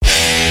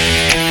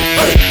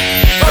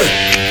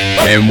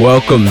and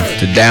welcome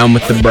to Down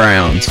with the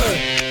Browns.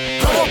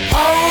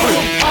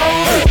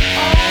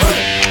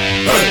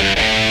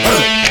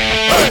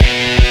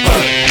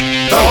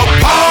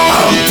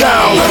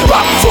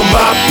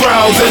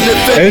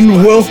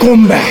 And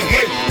welcome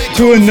back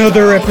to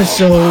another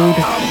episode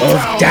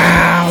of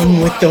Down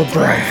with the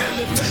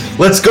Browns.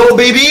 Let's go,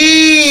 baby!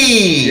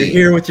 You're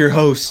here with your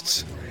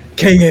hosts,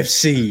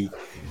 KFC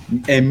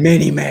and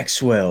Manny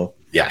Maxwell.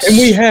 Yes. And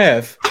we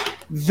have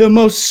the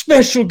most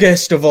special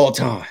guest of all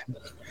time,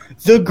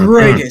 the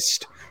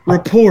greatest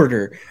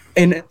reporter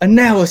and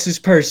analysis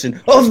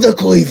person of the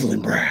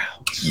Cleveland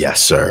Browns.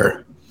 Yes,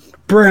 sir.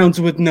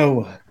 Browns with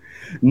Noah.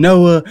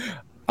 Noah,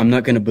 I'm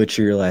not going to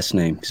butcher your last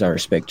name because I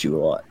respect you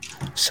a lot.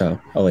 So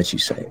I'll let you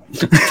say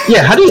it.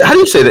 Yeah, how do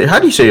you say that? How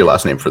do you say your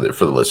last name for the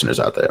listeners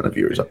out there and the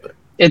viewers out there?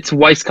 It's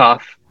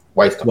Weiskopf.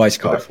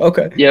 Weiskopf.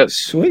 Okay. Yep.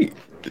 Sweet.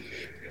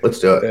 Let's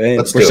do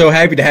it. We're so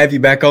happy to have you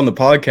back on the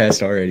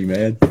podcast already,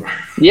 man.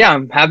 Yeah,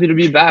 I'm happy to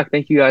be back.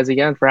 Thank you guys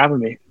again for having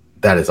me.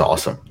 That is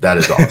awesome.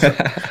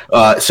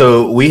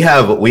 So we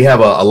have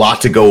a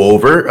lot to go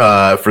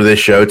over for this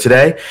show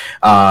today.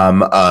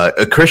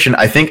 Christian,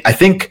 I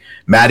think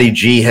Matty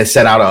G has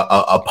set out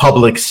a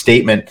public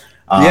statement.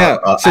 So we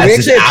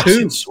actually have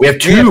two. We have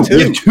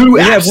two. We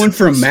have one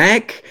from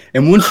Mac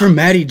and one from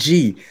Matty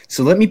G.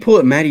 So let me pull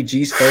up Matty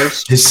G's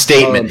first. His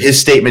statement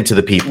to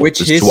the people, which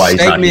his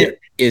statement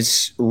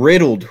is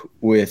riddled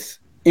with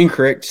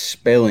incorrect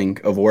spelling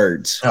of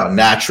words. Oh,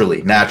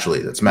 naturally,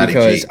 that's Matty G.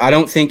 Because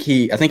I think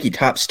he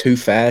types too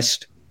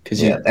fast.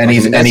 He's a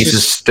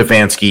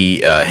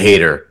Stefanski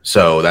hater,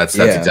 so that's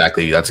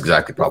exactly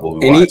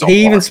probably why. And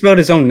he even spelled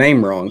his own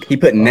name wrong. He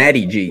put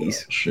Natty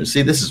G's.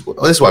 See, this is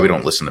why we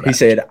don't listen to Matt. He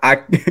said,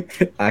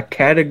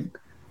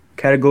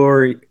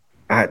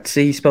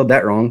 he spelled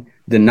that wrong.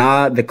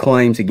 Deny the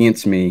claims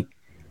against me.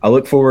 I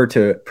look forward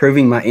to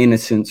proving my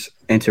innocence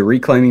and to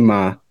reclaiming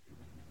my.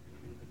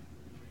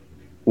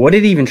 What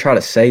did he even try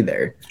to say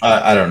there?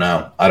 I don't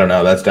know.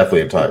 That's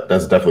definitely a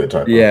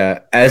typo. Yeah,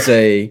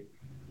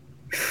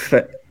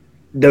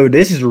 Dude,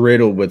 this is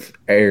riddled with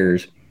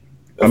errors.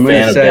 I'm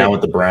going to say Down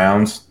with the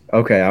Browns.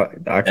 Okay,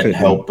 I could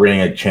help bring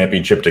a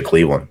championship to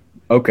Cleveland.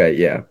 Okay,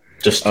 yeah.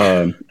 Just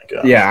horrible.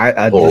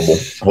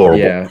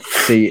 Yeah.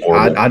 See,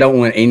 horrible. I don't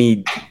want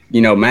any.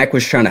 Mac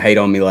was trying to hate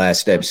on me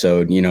last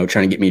episode.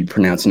 Trying to get me to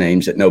pronounce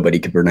names that nobody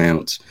could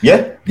pronounce.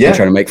 Yeah. And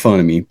trying to make fun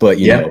of me, but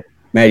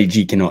Matty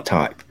G cannot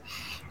type.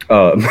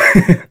 But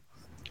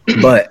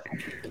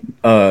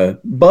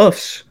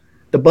Buffs,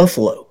 the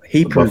Buffalo.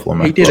 He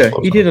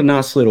did a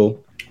nice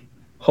little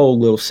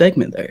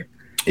segment there.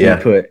 Yeah.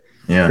 He put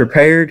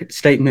prepared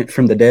statement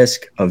from the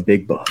desk of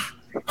Big Buff.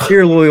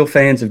 Dear loyal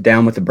fans of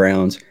Down with the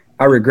Browns,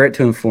 I regret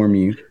to inform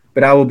you,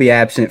 but I will be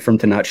absent from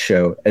tonight's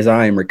show as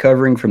I am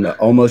recovering from the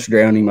almost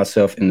drowning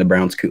myself in the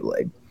Browns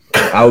Kool-Aid.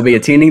 I will be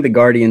attending the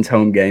Guardians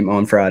home game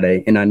on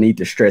Friday, and I need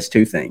to stress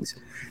two things.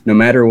 No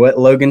matter what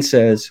Logan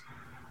says,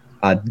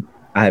 I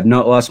have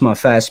not lost my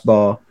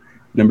fastball.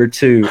 Number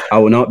two, I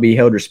will not be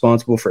held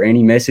responsible for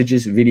any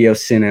messages, videos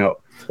sent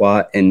out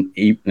while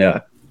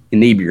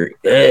inebriated.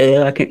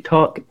 I can't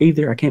talk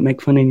either. I can't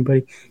make fun of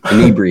anybody.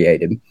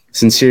 Inebriated.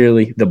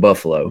 Sincerely, the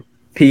Buffalo.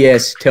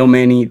 P.S. Tell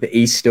Manny the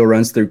East still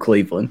runs through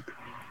Cleveland.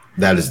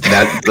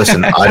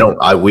 Listen, I don't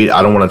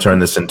want to turn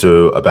this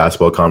into a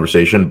basketball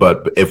conversation,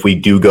 but if we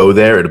do go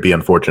there, it'll be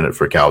unfortunate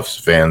for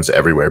Cavs fans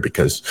everywhere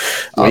because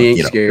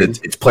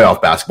it's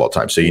playoff basketball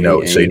time. So you know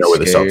where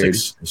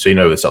the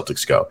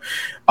Celtics go.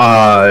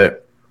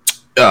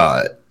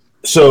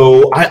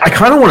 So I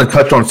kind of want to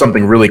touch on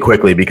something really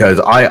quickly because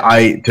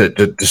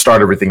to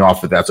start everything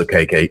off, if that's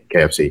okay,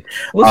 KFC.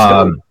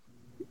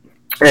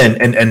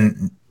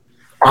 And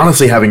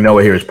honestly, having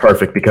Noah here is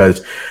perfect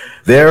because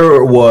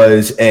there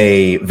was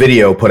a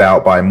video put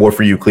out by More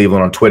For You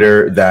Cleveland on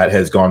Twitter that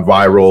has gone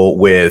viral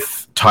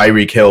with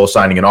Tyreek Hill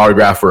signing an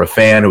autograph for a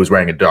fan who was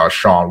wearing a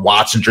Deshaun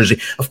Watson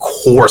jersey. Of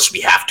course,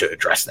 we have to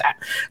address that.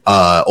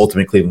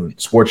 Ultimate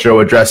Cleveland Sports Show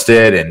addressed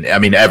it, and I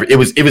mean, it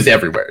was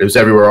everywhere. It was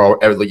everywhere.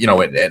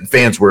 And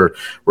fans were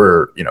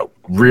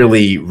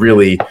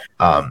really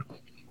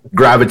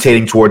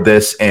gravitating toward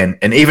this, and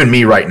even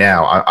me right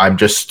now, I'm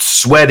just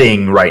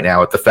sweating right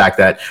now at the fact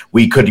that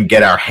we couldn't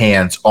get our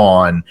hands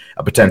on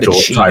a potential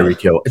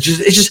Tyreek Hill. It's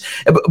just.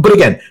 But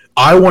again,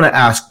 I want to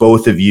ask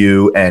both of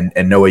you, and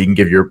Noah, you can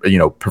give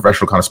your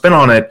professional kind of spin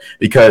on it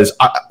because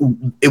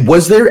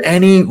was there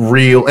any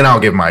real, and I'll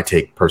give my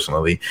take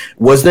personally,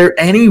 was there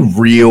any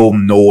real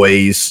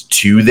noise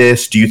to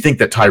this? Do you think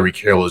that Tyreek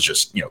Hill is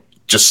just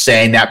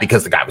saying that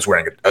because the guy was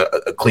wearing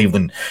a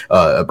Cleveland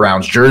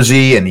Browns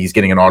jersey and he's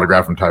getting an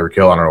autograph from Tyreek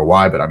Hill? I don't know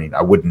why, but I mean,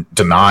 I wouldn't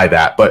deny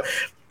that. But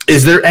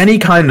is there any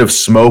kind of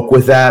smoke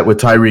with that, with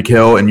Tyreek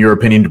Hill, in your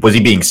opinion? Was he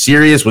being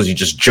serious? Was he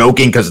just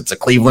joking because it's a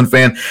Cleveland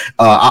fan?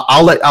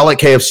 I'll let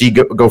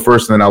KFC go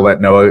first, and then I'll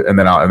let Noah, and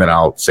then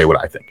I'll say what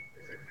I think.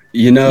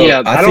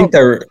 I think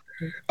there.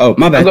 Oh,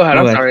 my bad. Go ahead.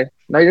 I'm sorry.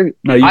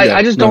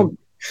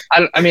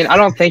 I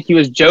don't think he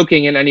was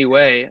joking in any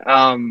way.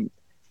 I'm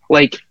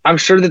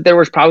sure that there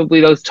was probably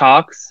those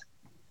talks,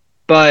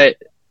 but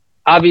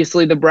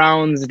obviously the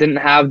Browns didn't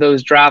have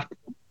those draft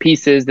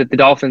pieces that the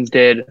Dolphins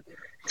did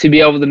to be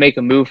able to make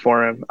a move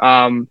for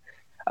him.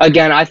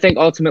 Again, I think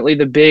ultimately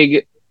the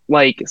big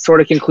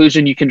sort of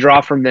conclusion you can draw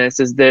from this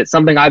is that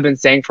something I've been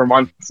saying for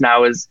months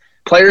now is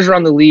players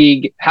around the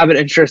league have an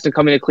interest in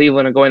coming to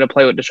Cleveland and going to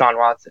play with Deshaun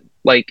Watson.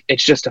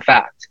 It's just a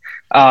fact.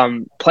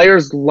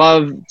 Players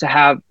love to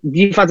have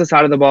defensive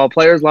side of the ball.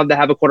 Players love to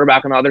have a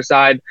quarterback on the other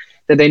side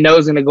that they know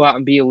is going to go out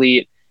and be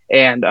elite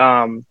and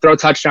throw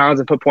touchdowns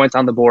and put points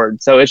on the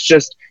board. So it's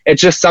just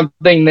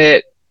something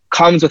that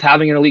comes with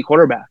having an elite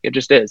quarterback. It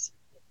just is.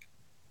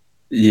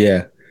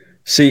 Yeah.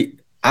 See,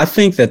 I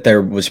think that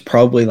there was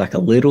probably a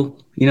little,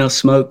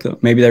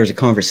 smoke. Maybe there was a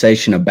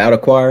conversation about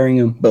acquiring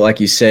him, but like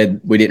you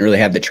said, we didn't really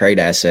have the trade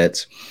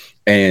assets.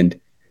 And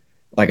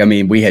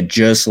we had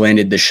just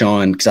landed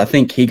Deshaun because I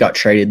think he got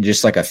traded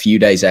just a few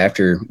days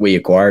after we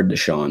acquired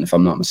Deshaun, if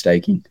I'm not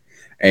mistaken.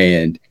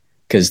 And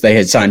because they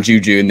had signed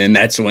Juju, and then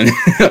that's when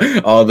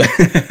all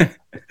the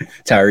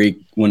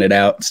Tyreek wanted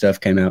out stuff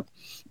came out.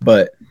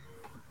 But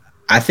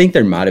I think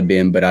there might have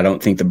been, but I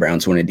don't think the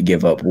Browns wanted to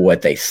give up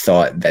what they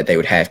thought that they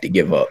would have to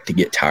give up to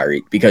get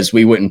Tyreek, because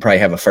we wouldn't probably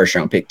have a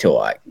first-round pick till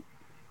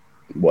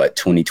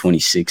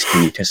 2026,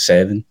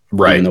 2027?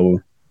 Right.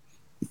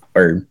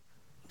 Or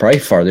probably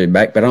farther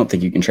back, but I don't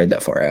think you can trade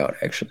that far out,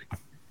 actually.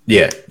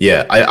 Yeah.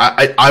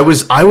 I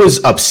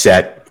was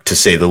upset, to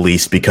say the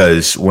least,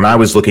 because when I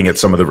was looking at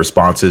some of the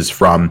responses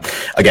from,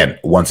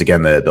 once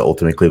again, the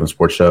Ultimate Cleveland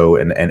Sports Show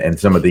and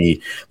some of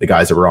the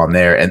guys that were on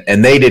there,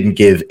 and they didn't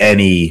give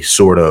any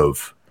sort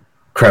of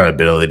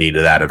credibility to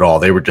that at all.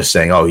 They were just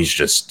saying, oh, he's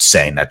just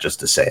saying that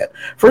just to say it.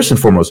 First and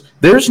foremost,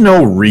 there's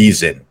no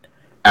reason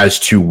as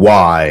to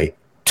why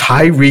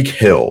Tyreek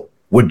Hill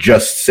would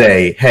just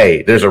say,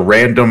 hey, there's a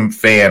random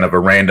fan of a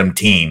random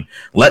team.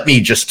 Let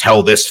me just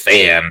tell this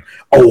fan,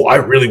 oh, I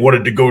really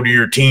wanted to go to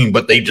your team,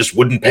 but they just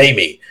wouldn't pay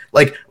me.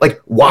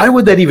 Why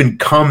would that even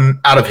come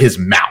out of his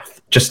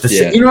mouth? Just to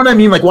say, you know what I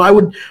mean?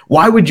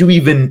 Why would you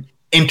even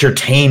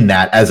entertain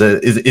that as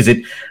is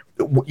it,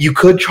 you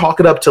could chalk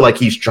it up to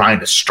he's trying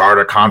to start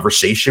a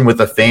conversation with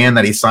a fan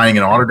that he's signing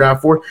an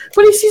autograph for,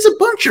 but he sees a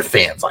bunch of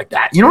fans like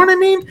that. You know what I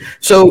mean?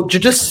 So to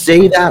just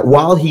say that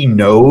while he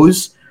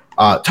knows,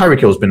 Tyreek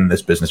Hill's been in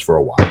this business for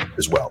a while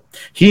as well.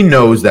 He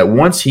knows that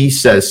once he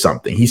says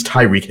something, he's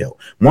Tyreek Hill.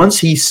 Once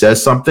he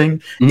says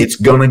something, it's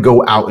going to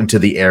go out into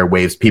the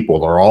airwaves.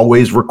 People are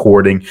always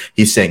recording.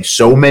 He's saying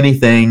so many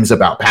things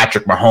about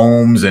Patrick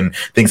Mahomes and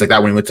things like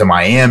that when he went to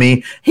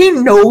Miami. He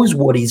knows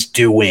what he's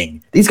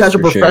doing. These guys are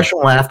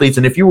professional athletes,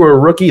 and if you were a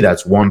rookie,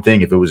 that's one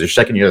thing. If it was your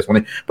second year, that's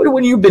one thing. But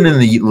when you've been in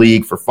the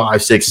league for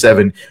 5, 6,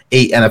 7,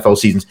 8 NFL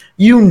seasons,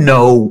 you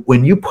know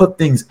when you put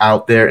things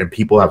out there and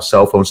people have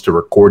cell phones to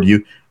record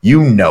you,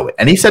 you know it.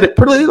 And he said it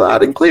pretty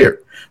loud and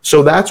clear.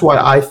 So that's why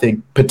I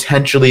think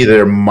potentially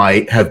there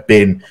might have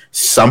been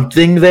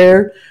something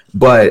there.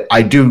 But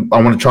I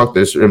want to chalk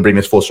this and bring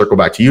this full circle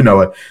back to you,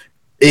 Noah.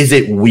 Is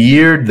it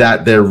weird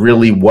that there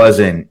really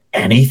wasn't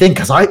anything?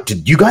 Because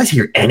did you guys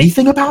hear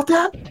anything about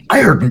that?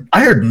 I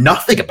heard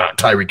nothing about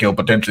Tyreek Hill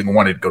potentially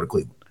wanting to go to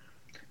Cleveland.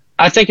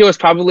 I think it was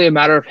probably a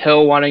matter of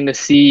Hill wanting to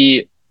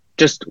see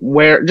just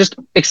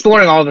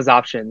exploring all of his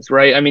options,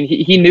 right? I mean,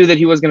 he knew that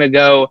he was going to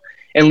go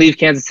and leave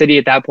Kansas City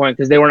at that point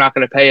because they were not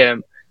going to pay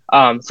him.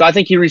 So I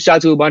think he reached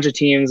out to a bunch of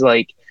teams.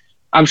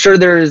 I'm sure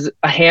there's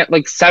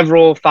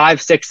several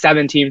 5, 6,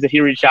 7 teams that he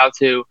reached out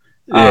to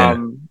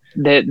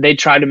that they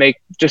tried to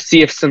just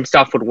see if some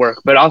stuff would work.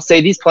 But I'll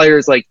say these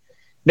players,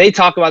 they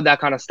talk about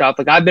that kind of stuff.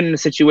 I've been in a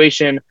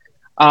situation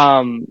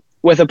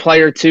with a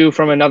player too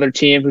from another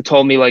team who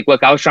told me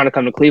look, I was trying to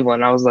come to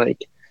Cleveland. And I was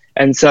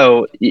and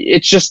so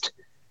it's just,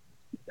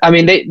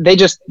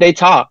 they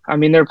talk.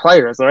 They're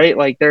players,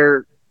 right?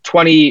 They're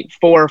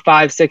 24,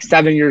 5, 6,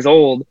 7 years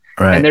old,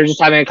 right, and they're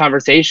just having a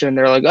conversation.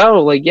 They're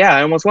yeah,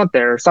 I almost went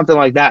there, or something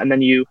like that, and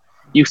then you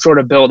sort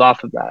of build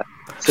off of that.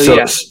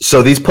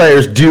 So these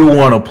players do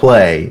want to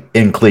play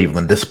in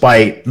Cleveland,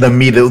 despite the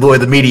way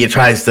the media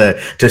tries to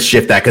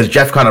shift that. Because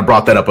Jeff kind of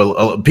brought that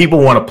up. People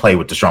want to play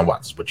with Deshaun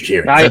Watson. What you're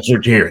hearing? That's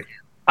what you're hearing.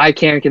 I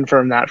can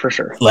confirm that for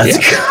sure. Let's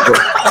go.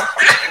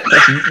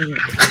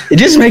 It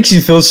just makes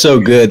you feel so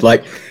good.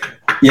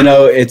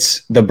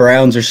 It's the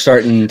Browns are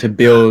starting to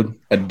build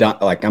I'm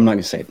not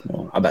gonna say,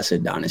 I'm about to say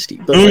dynasty,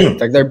 but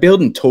they're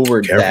building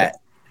toward that.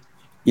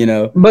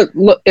 But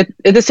look, at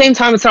the same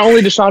time, it's not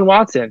only Deshaun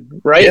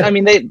Watson, right? Yeah.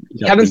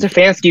 Kevin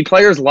Stefanski,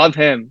 players love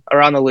him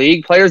around the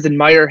league. Players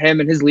admire him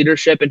and his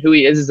leadership and who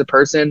he is as a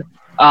person.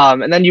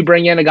 And then you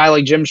bring in a guy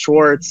like Jim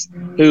Schwartz,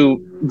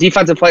 who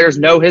defensive players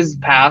know his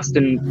past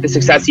and the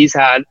success he's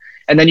had.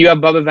 And then you have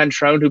Bubba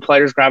Ventrone, who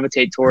players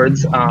gravitate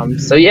towards. I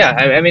think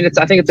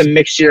it's a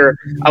mixture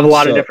of a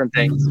lot of different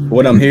things.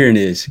 What I'm hearing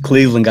is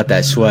Cleveland got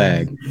that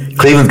swag.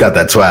 Cleveland's got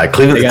that swag.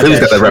 Cleveland's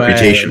got that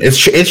reputation. It's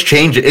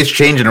changing. It's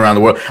changing around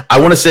the world. I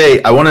want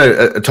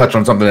to touch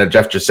on something that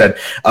Jeff just said.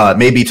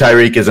 Maybe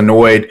Tyreek is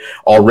annoyed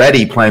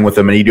already playing with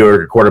a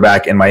mediocre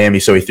quarterback in Miami,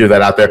 so he threw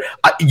that out there.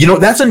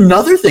 That's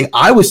another thing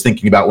I was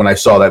thinking about when I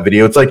saw that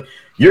video. It's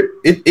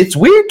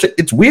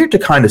it's weird to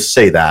kind of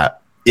say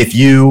that if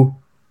you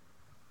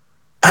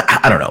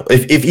I don't know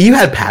if you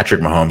had Patrick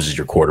Mahomes as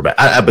your quarterback,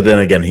 but then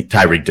again,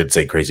 Tyreek did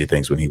say crazy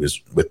things when he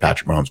was with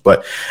Patrick Mahomes.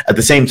 But at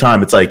the same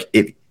time, it's like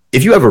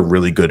if you have a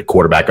really good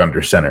quarterback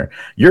under center,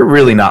 you're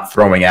really not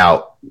throwing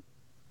out,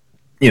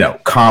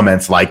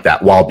 comments like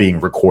that while being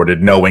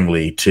recorded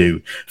knowingly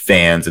to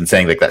fans and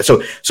saying like that.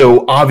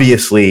 So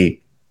obviously,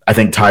 I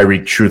think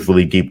Tyreek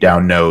truthfully deep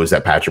down knows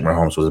that Patrick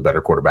Mahomes was a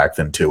better quarterback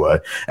than Tua.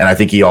 And I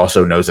think he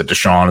also knows that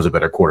Deshaun is a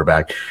better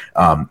quarterback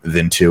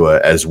than Tua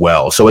as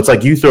well. So it's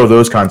like you throw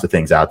those kinds of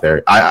things out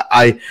there.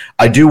 I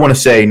do want to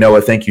say,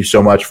 Noah, thank you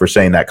so much for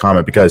saying that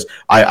comment, because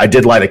I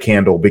did light a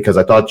candle because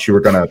I thought you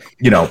were going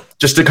to,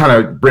 just to kind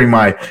of bring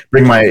my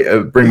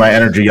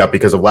energy up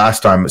because of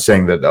last time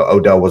saying that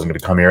Odell wasn't going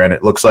to come here. And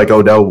it looks like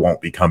Odell won't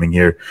be coming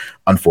here,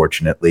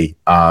 unfortunately.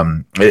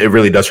 It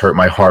really does hurt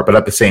my heart. But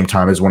at the same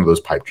time, it's one of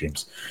those pipe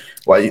dreams.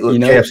 Well,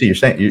 KFC, you're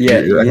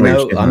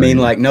saying,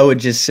 like Noah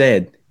just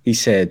said, he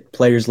said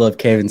players love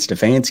Kevin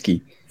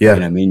Stefanski. Yeah.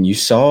 And you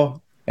saw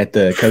at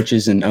the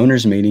coaches and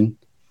owners meeting,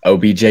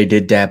 OBJ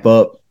did dap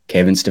up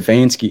Kevin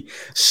Stefanski.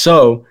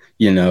 So,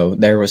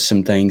 there was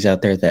some things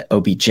out there that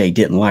OBJ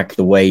didn't like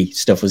the way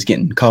stuff was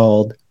getting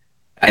called.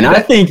 And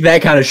I think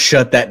that kind of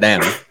shut that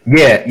down.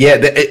 Yeah.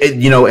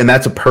 And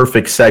that's a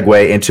perfect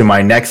segue into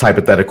my next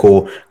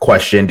hypothetical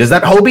question. Does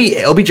that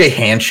OBJ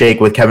handshake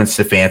with Kevin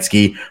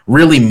Stefanski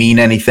really mean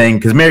anything?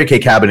 Because Mary Kay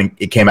Cabot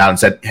came out and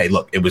said, "Hey,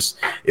 look, it was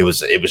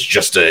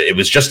just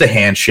a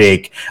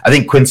handshake." I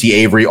think Quincy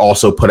Avery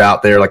also put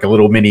out there like a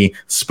little mini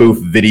spoof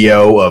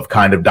video of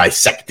kind of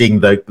dissecting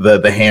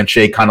the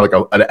handshake, kind of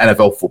like an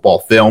NFL football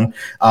film,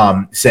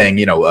 saying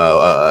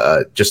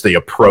just the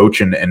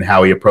approach and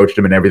how he approached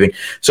him and everything.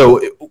 So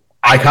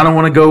I kind of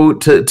want to go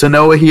to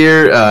Noah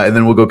here, and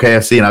then we'll go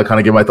KFC, and I'll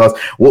kind of give my thoughts.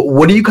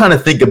 What do you kind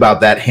of think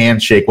about that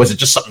handshake? Was it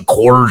just something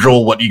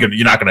cordial?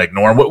 You're not going to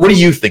ignore him? What do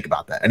you think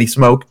about that? Any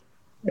smoke?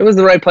 It was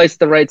the right place at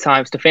the right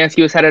time.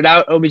 Stefanski was headed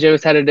out. OBJ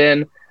was headed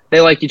in. They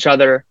like each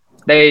other.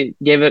 They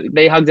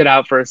hugged it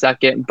out for a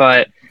second.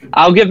 But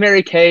I'll give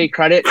Mary Kay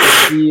credit.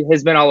 He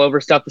has been all over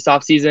stuff this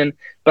offseason.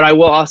 But I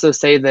will also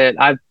say that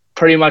I've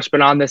pretty much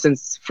been on this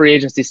since free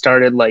agency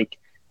started. Like,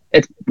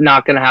 it's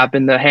not going to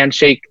happen. The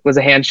handshake was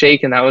a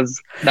handshake, and that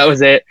was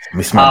it. Let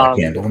me smell my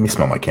candle. Let me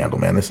smell my candle,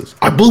 man.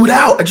 I blew it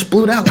out. I just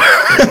blew it out.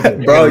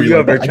 Bro, you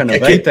over trying to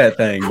vape that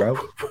thing, bro.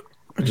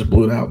 I just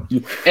blew it out.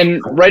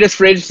 And right as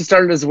free agency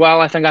started as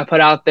well, I think I put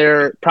out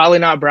there, probably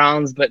not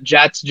Browns, but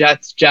Jets.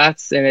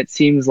 And it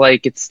seems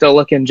like it's still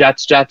looking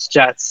Jets.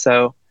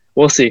 So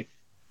we'll see.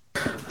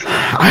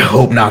 I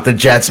hope not the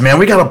Jets, man.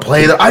 We got to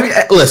play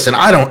listen,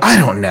 I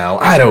don't know.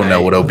 I don't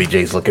know what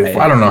OBJ's looking for.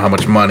 I don't know how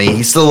much money.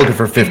 He's still looking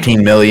for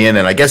 $15 million,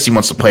 and I guess he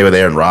wants to play with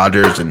Aaron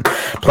Rodgers and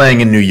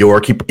playing in New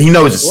York. He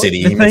knows the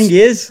city. The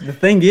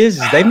thing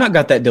is they've not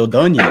got that deal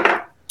done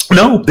yet.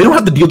 No, they don't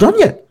have the deal done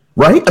yet,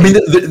 right? I mean,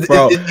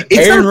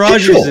 Aaron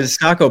Rodgers is a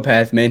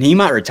psychopath, man. He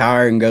might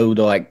retire and go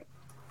to like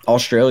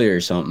Australia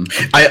or something.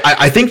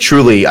 I think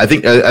truthfully, I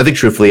think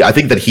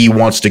that he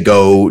wants to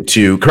go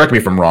to, correct me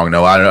if I'm wrong,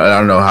 no, I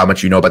don't know how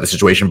much you know about the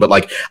situation, but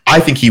like,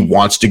 I think he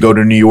wants to go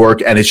to New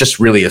York, and it's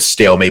just really a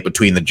stalemate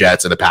between the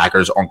Jets and the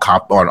Packers on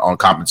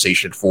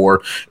compensation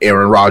for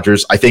Aaron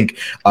Rodgers. I think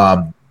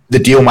the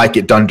deal might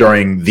get done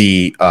during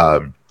the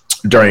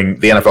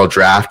NFL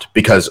draft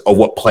because of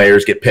what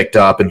players get picked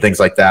up and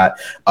things like that.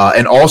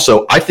 And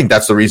also, I think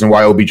that's the reason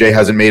why OBJ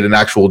hasn't made an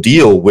actual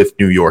deal with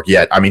New York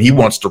yet. I mean, he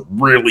wants to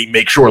really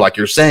make sure, like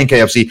you're saying,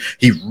 KFC,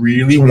 he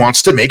really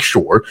wants to make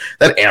sure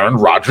that Aaron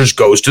Rodgers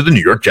goes to the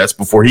New York Jets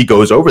before he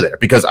goes over there.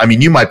 Because, I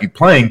mean, you might be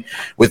playing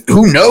with,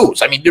 who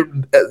knows? I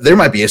mean, there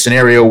might be a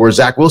scenario where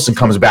Zach Wilson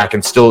comes back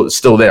and still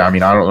there. I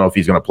mean, I don't know if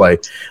he's going to play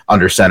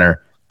under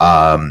center,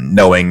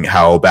 knowing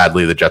how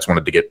badly the Jets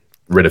wanted to get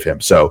rid of him.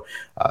 So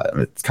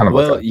it's kind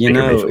of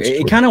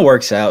it kind of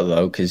works out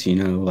though, because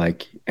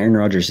like Aaron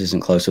Rodgers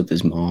isn't close with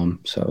his mom,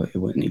 so it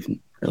wouldn't even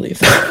really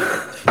affect.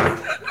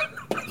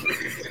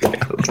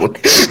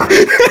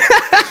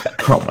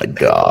 Oh my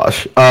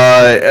gosh!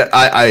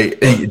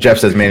 Jeff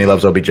says Manny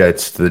loves OBJ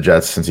to the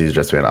Jets since he's a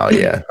Jets fan. Oh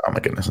yeah! Oh my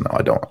goodness! No,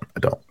 I don't.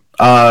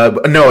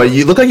 No,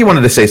 you look like you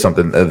wanted to say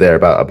something there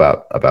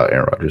about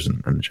Aaron Rodgers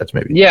and the Jets,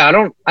 maybe. Yeah, I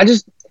don't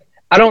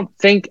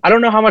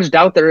know how much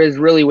doubt there is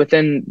really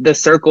within the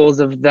circles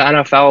of the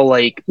NFL,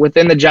 like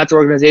within the Jets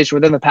organization,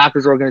 within the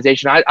Packers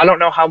organization. I don't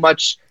know how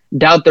much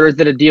doubt there is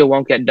that a deal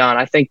won't get done.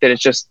 I think that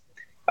it's just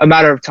a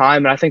matter of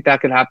time, and I think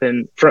that could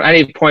happen from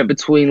any point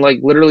between like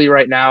literally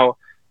right now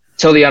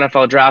till the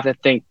NFL draft. I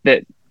think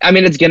that, I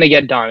mean, it's going to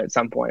get done at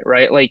some point,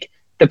 right? Like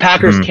the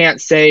Packers can't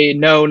say,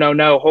 no,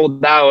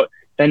 hold out.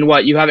 Then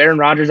what? You have Aaron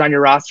Rodgers on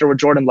your roster with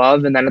Jordan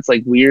Love, and then it's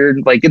like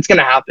weird. Like it's going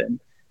to happen.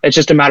 It's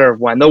just a matter of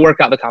when. They'll work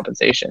out the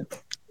compensation.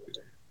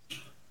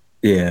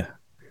 Yeah.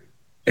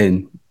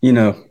 And,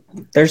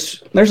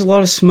 there's a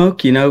lot of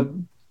smoke,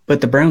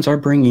 but the Browns are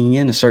bringing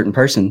in a certain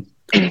person.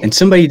 And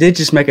somebody did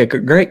just make a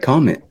great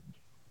comment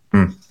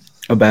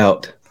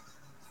about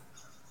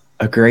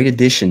a great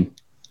addition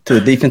to the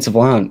defensive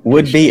line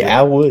would be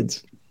Al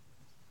Woods.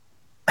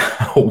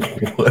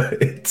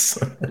 What?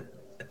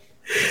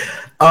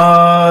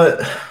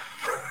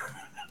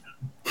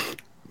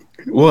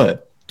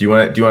 What? Do you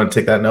want to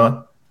take that,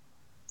 Noah?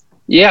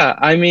 Yeah,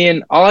 I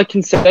mean, all I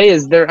can say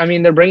is they're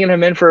bringing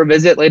him in for a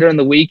visit later in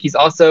the week. He's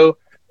also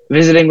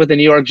visiting with the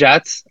New York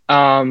Jets.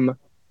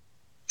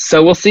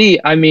 So we'll see.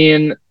 I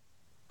mean,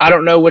 I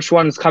don't know which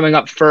one's coming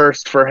up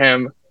first for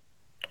him,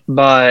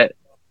 but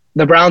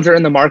the Browns are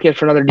in the market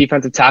for another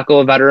defensive tackle,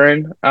 a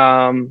veteran.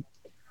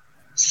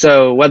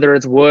 So whether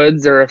it's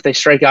Woods or if they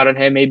strike out on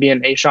him, maybe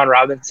an Ashawn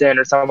Robinson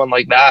or someone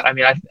like that. I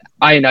mean,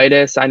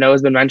 Ioannidis, I know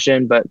has been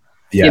mentioned, but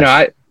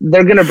Yes.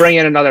 they're going to bring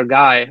in another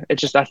guy.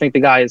 It's just I think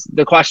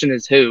the question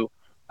is who.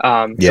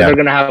 So they're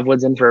going to have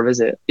Woods in for a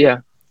visit. Yeah.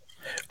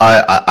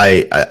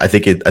 I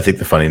think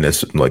the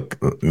funniness,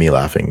 like me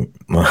laughing,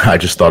 I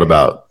just thought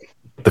about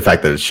the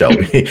fact that it's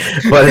Shelby.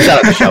 But shout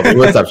out to Shelby.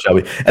 What's up,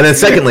 Shelby? And then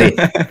secondly,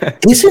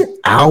 isn't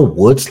Al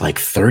Woods like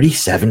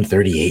 37,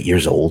 38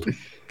 years old?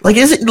 Like,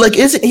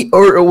 isn't he,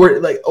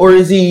 or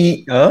is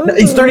he, no,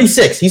 he's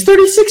 36. He's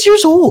 36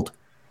 years old.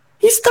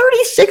 He's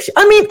 36.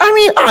 I mean,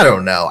 I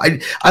don't know.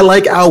 I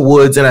like Al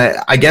Woods, and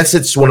I guess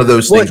it's one of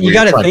those things. Well, you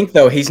got to think,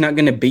 though, he's not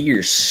going to be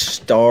your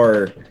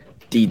star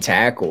D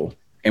tackle.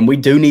 And we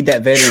do need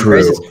that veteran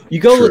presence. You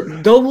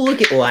go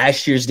look at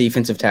last year's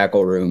defensive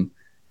tackle room.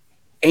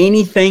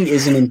 Anything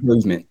is an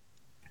improvement.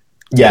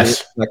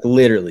 Yes. Like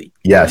literally.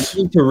 Yes.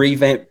 You need to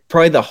revamp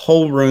probably the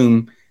whole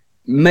room,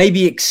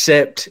 maybe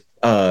except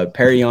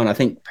Perrion. I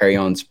think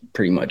Perrion's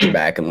pretty much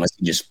back unless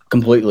he just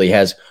completely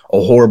has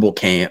a horrible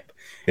camp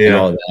and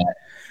all of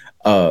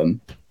that.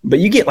 But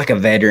you get like a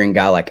veteran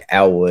guy like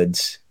Al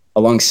Woods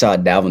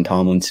alongside Dalvin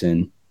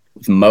Tomlinson,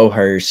 with Mo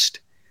Hurst,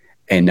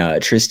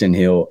 and Tristan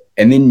Hill.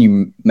 And then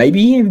you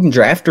maybe even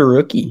draft a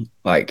rookie.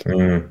 Like,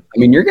 I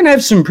mean, you're going to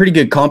have some pretty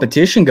good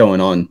competition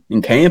going on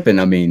in camp. And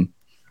I mean,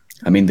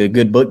 the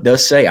good book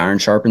does say iron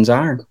sharpens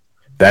iron.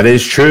 That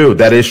is true.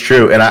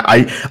 And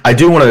I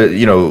do want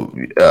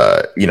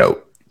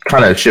to,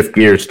 kind of shift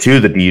gears to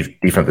the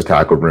defensive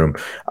tackle room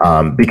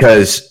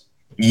because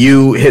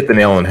you hit the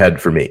nail on the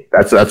head for me.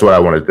 That's what I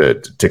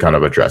wanted to kind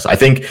of address. I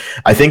think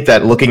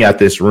that looking at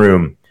this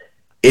room,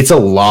 it's a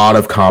lot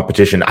of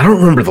competition. I don't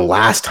remember the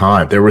last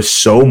time there was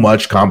so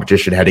much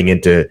competition heading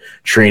into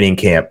training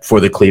camp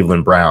for the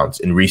Cleveland Browns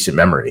in recent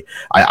memory.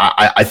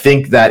 I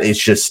think that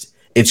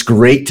it's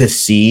great to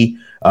see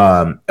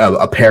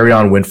a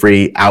Perrion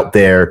Winfrey out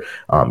there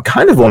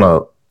kind of on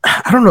a,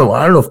 I don't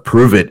know if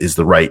prove it is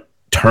the right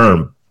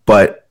term,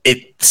 but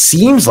it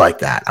seems like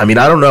that. I mean,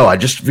 I don't know. I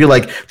just feel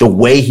like the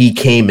way he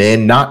came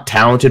in, not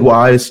talented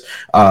wise,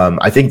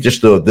 I think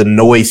just the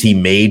noise he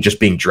made just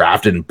being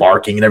drafted and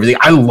barking and everything.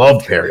 I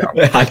loved Perrion.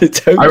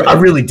 I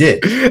really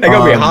did. It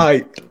got me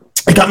hyped.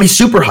 It got me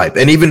super hyped.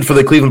 And even for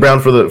the Cleveland Brown,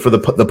 for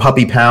the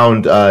puppy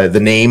pound, the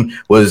name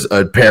was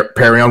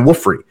Perrion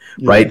Winfrey,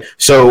 right? Yeah.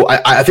 So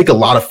I think a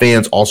lot of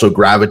fans also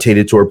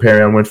gravitated toward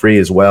Perrion Winfrey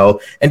as well.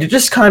 And to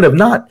just kind of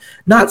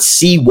not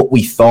see what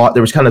we thought,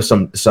 there was kind of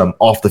some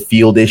off the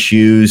field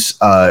issues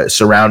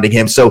surrounding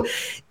him. So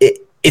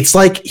it's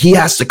like he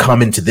has to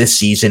come into this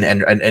season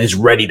and is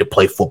ready to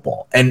play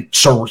football. And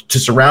so to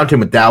surround him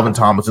with Dalvin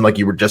Tomlinson, like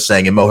you were just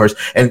saying, and Mo Hurst,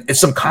 and it's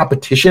some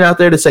competition out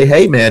there to say,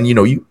 hey, man,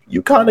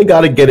 you kind of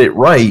got to get it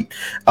right.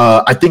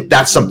 I think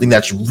that's something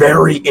that's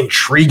very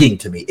intriguing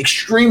to me,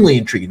 extremely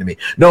intriguing to me.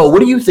 Noah, what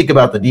do you think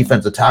about the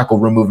defensive tackle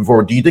room moving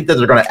forward? Do you think that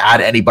they're going to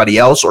add anybody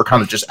else or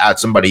kind of just add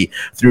somebody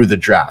through the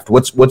draft?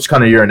 What's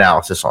kind of your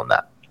analysis on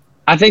that?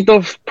 I think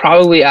they'll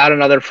probably add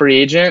another free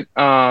agent.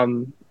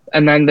 And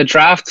then the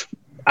draft,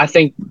 I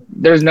think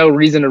there's no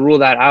reason to rule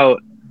that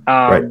out.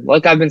 Right.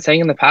 Like I've been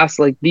saying in the past,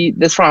 like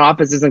this front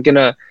office isn't going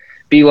to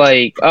be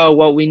like, oh,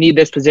 well, we need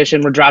this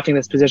position. We're drafting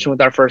this position with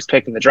our first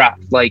pick in the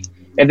draft. Like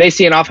if they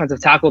see an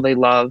offensive tackle they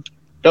love,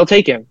 they'll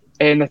take him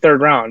in the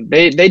third round.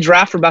 They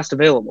draft for best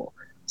available.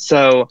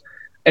 So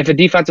if a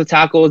defensive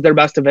tackle is their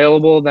best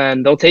available,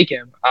 then they'll take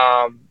him.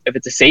 If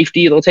it's a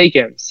safety, they'll take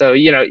him. So,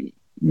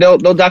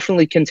 they'll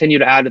definitely continue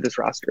to add to this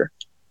roster.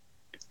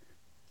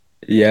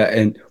 Yeah,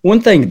 and one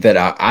thing that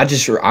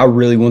I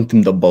really want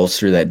them to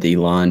bolster that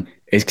D-line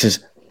is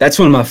because that's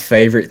one of my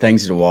favorite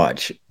things to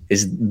watch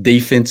is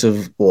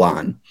defensive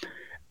line,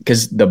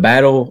 because the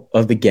battle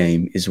of the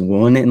game is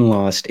won and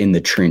lost in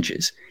the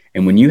trenches.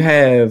 And when you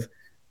have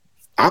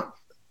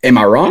am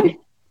I wrong?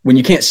 When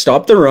you can't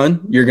stop the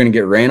run, you're going to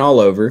get ran all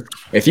over.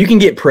 If you can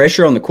get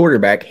pressure on the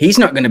quarterback, he's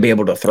not going to be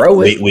able to throw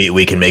it.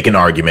 We can make an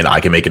argument. I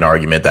can make an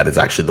argument that it's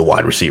actually the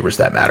wide receivers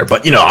that matter.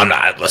 But I'm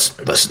not.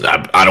 Listen.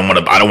 I don't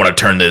want to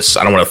turn this.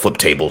 I don't want to flip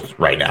tables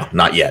right now.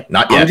 Not yet.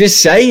 I'm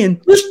just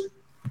saying.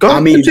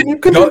 Continue.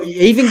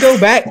 Go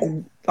back.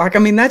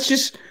 That's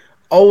just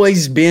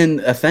always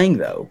been a thing,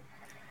 though.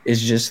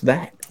 It's just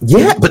that.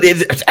 Yeah, but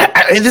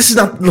this is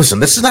not. Listen,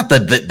 this is not the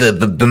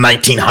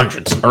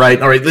 1900s. All right.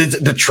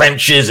 The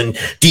trenches and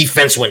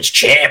defense wins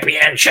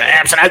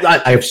championships. And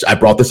I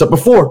brought this up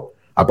before.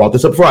 I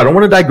don't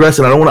want to digress,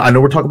 and I know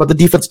we're talking about the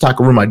defense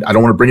tackle room. I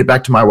don't want to bring it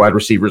back to my wide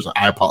receivers.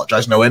 I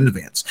apologize, no in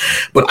advance.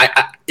 But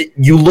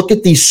you look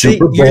at these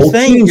Super Bowl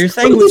teams. Your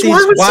thing with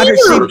these wide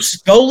receivers.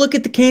 Go look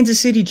at the Kansas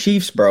City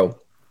Chiefs, bro.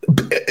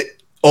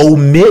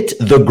 Omit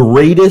the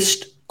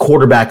greatest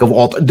quarterback of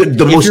all the If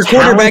most your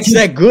quarterback's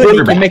that good,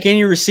 he can make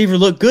any receiver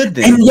look good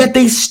then. And yet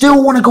they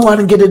still want to go out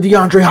and get a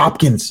DeAndre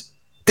Hopkins.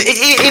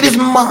 It is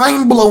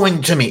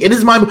mind-blowing to me. It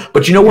is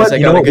But you know what?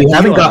 We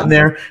haven't gotten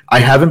there. I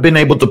haven't been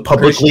able to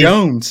publicly. Chris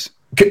Jones.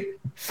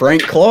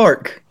 Frank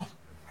Clark.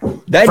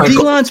 That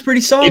D-line's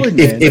pretty solid,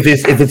 man. If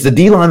it's the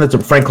D-line, that's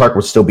Frank Clark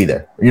would still be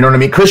there. You know what I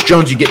mean? Chris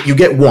Jones, you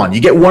get one. You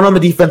get one on the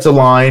defensive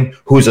line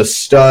who's a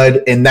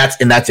stud, and that's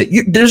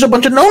it. There's a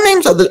bunch of no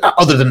names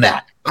other than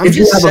that. If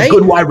you have a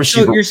good wide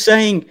receiver. So you're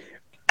saying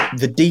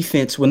the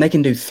defense, when they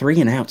can do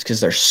 3 and outs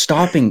because they're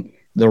stopping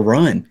the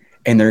run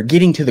and they're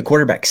getting to the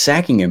quarterback,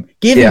 sacking him,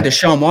 giving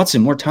Deshaun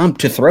Watson more time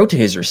to throw to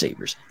his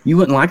receivers. You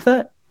wouldn't like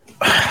that?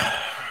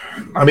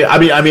 I would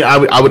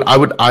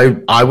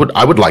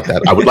like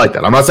that. I would like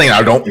that. I'm not saying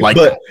I don't like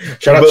that.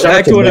 Shout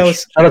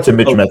out to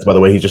Mitch Metz, by the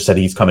way. He just said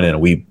he's coming in a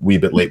wee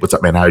bit late. What's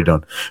up, man? How you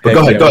doing? But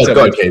go ahead,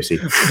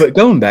 KFC. But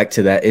going back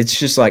to that, it's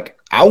just like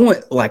I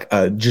want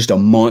just a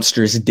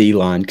monstrous D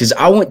line because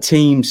I want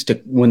teams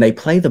to, when they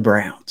play the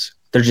Browns,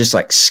 they're just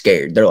like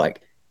scared. They're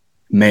like,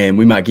 man,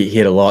 we might get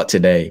hit a lot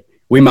today.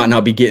 We might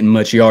not be getting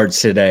much yards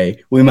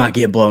today. We might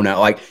get blown out.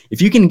 Like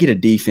if you can get a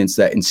defense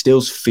that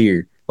instills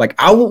fear. Like,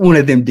 I want one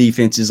of them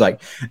defenses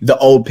like the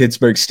old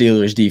Pittsburgh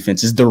Steelers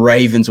defenses, the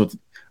Ravens with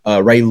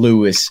Ray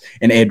Lewis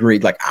and Ed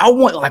Reed. Like, I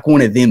want like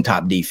one of them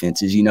top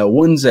defenses,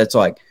 ones that's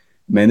like,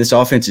 man, this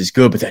offense is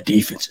good, but that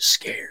defense is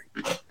scary.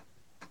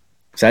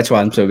 So that's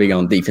why I'm so big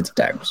on defensive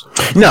tackles.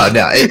 No.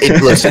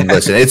 Listen.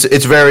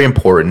 It's very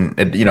important.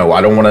 And,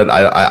 I don't want to.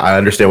 I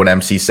understand what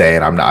MC's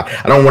saying.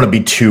 I don't want to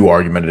be too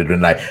argumentative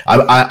tonight.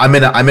 I'm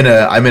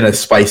in a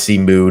spicy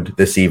mood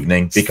this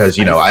evening because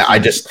I'm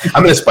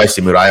in a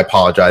spicy mood. I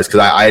apologize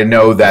because I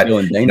know that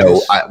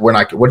we're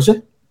not. What is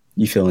it?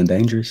 You feeling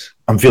dangerous?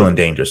 I'm feeling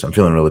dangerous. I'm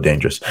feeling really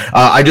dangerous.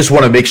 I just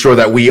want to make sure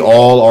that we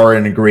all are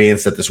in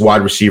agreement that this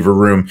wide receiver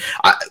room.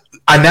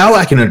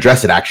 I can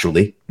address it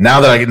actually.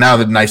 Now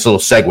that nice little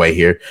segue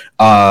here,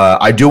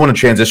 I do want to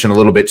transition a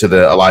little bit to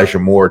the Elijah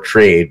Moore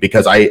trade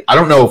because I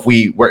don't know if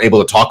we were able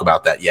to talk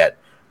about that yet.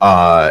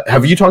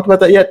 Have you talked about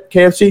that yet,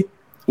 KFC?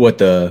 What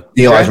the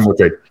Elijah Moore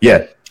trade?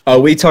 Yeah.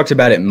 We talked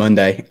about it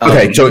Monday.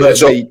 Okay,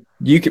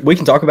 we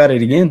can talk about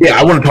it again. Yeah,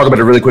 I want to talk about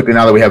it really quickly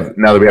now that we have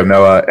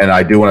Noah, and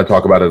I do want to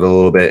talk about it a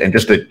little bit and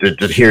just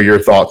to hear your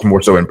thoughts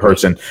more so in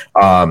person.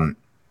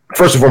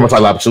 First and foremost,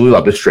 I absolutely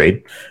love this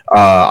trade.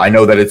 I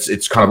know that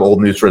it's kind of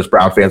old news for us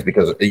Brown fans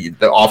because the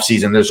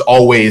offseason, there's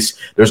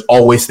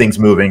always things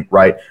moving,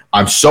 right?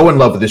 I'm so in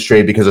love with this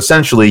trade because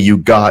essentially you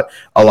got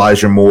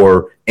Elijah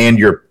Moore and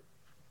your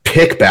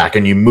pick back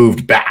and you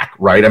moved back,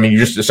 right? I mean, you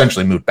just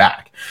essentially moved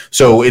back.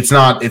 So it's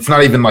not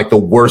even like the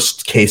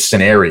worst case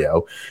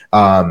scenario.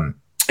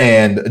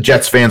 And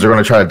Jets fans are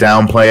going to try to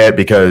downplay it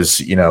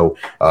because,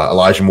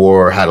 Elijah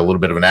Moore had a little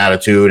bit of an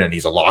attitude and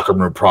he's a locker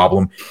room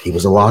problem. He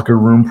was a locker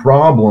room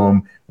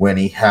problem when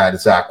he had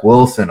Zach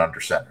Wilson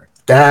under center.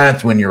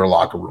 That's when you're a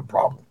locker room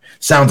problem.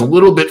 Sounds a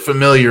little bit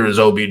familiar as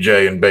OBJ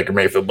and Baker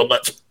Mayfield, but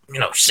let's,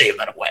 save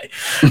that away.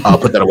 I'll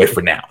put that away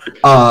for now.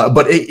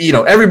 But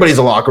everybody's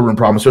a locker room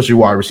problem, especially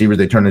wide receivers.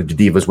 They turn into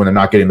divas when they're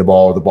not getting the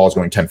ball or the ball's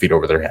going 10 feet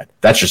over their head.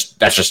 That's just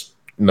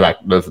the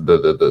fact of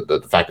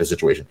the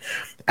situation.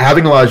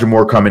 Having Elijah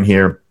Moore come in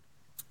here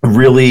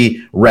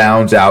really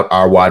rounds out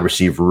our wide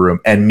receiver room.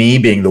 And me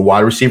being the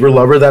wide receiver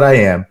lover that I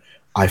am,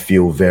 I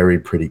feel very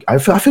pretty. I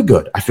feel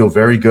good. I feel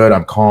very good.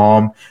 I'm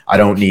calm. I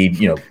don't need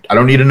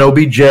an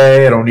OBJ.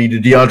 I don't need a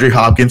DeAndre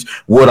Hopkins.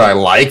 Would I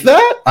like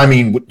that? I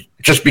mean,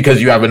 just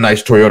because you have a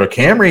nice Toyota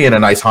Camry and a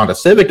nice Honda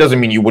Civic doesn't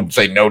mean you wouldn't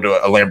say no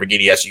to a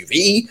Lamborghini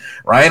SUV,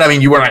 right? I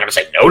mean, you were not going to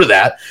say no to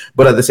that.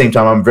 But at the same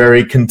time, I'm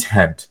very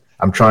content.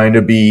 I'm trying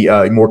to be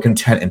more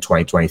content in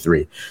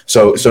 2023.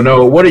 So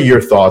Noah, what are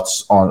your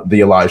thoughts on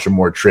the Elijah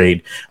Moore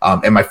trade?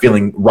 Am I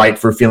feeling right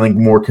for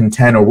feeling more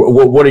content,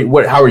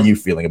 or how are you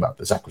feeling about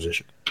this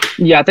acquisition?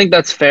 Yeah, I think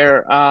that's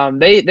fair.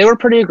 They were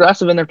pretty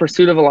aggressive in their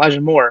pursuit of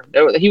Elijah Moore.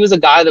 He was a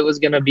guy that was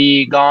going to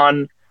be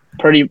gone,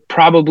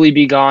 probably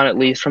be gone at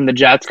least from the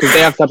Jets because they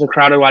have such a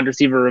crowded wide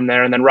receiver room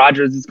there. And then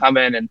Rodgers has come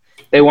in and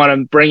they want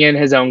to bring in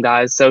his own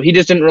guys. So he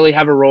just didn't really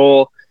have a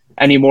role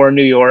anymore in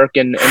New York,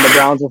 and the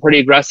Browns were pretty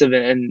aggressive,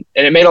 and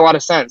it made a lot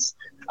of sense.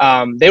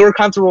 They were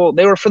comfortable.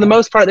 For the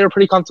most part, they were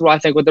pretty comfortable, I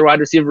think, with the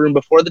wide receiver room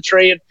before the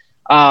trade.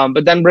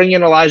 But then bringing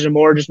in Elijah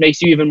Moore just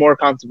makes you even more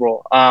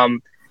comfortable.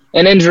 An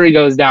injury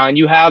goes down.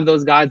 You have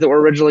those guys that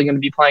were originally going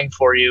to be playing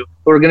for you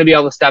who are going to be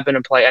able to step in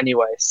and play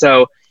anyway.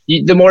 So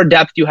the more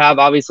depth you have,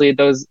 obviously, at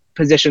those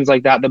positions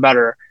like that, the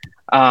better.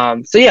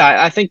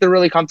 I think they're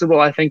really comfortable.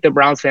 I think the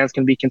Browns fans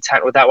can be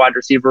content with that wide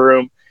receiver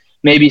room.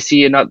 Maybe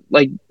see another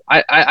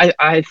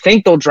I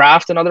think they'll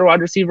draft another wide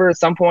receiver at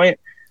some point.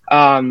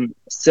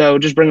 So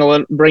just bring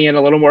in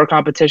a little more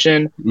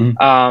competition.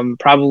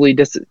 Probably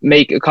just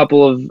make a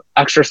couple of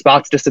extra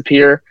spots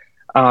disappear.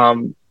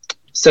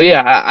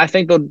 I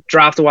think they'll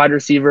draft a wide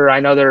receiver. I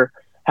know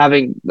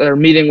they're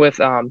meeting with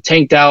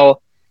Tank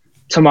Dell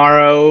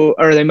tomorrow,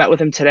 or they met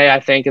with him today, I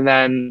think, and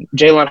then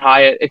Jalen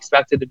Hyatt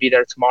expected to be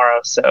there tomorrow.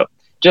 So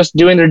just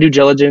doing their due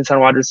diligence on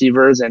wide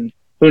receivers and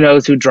who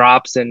knows who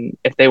drops, and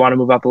if they want to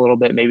move up a little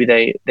bit, maybe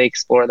they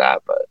explore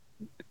that. But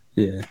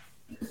yeah.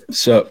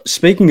 So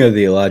speaking of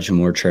the Elijah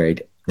Moore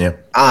trade, Yeah.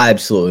 I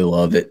absolutely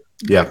love it.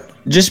 Yeah.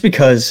 Just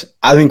because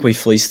I think we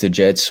fleeced the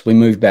Jets. We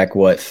moved back,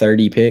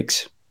 30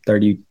 picks,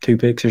 32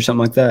 picks or something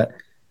like that.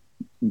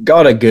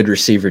 Got a good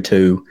receiver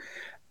too.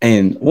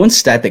 And one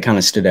stat that kind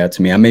of stood out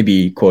to me, I may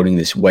be quoting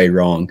this way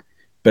wrong,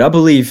 but I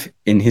believe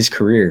in his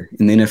career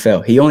in the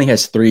NFL, he only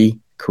has 3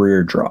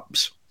 career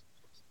drops.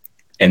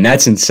 And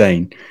that's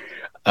insane.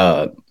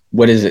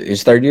 What is it?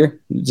 His third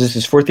year? Is this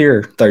his 4th year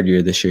or 3rd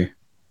year this year?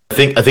 I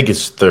think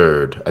it's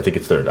third. I think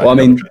it's third. Well, I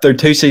mean, they're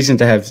 2 seasons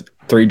to have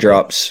 3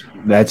 drops.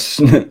 That's,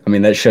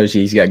 that shows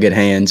you he's got good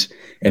hands.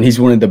 And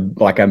he's one of the,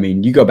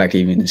 you go back to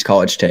even his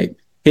college tape,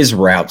 his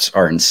routes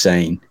are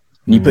insane.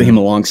 And you put him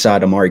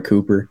alongside Amari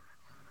Cooper,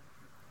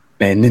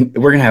 man, then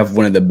we're going to have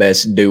one of the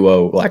best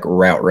duo,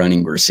 route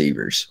running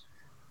receivers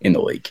in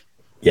the league.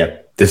 Yeah.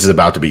 This is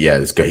about to be,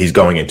 he's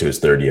going into his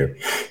 3rd year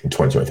in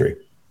 2023.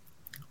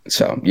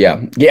 So,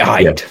 get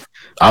hyped. Yeah.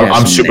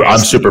 I'm super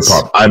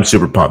pumped. I'm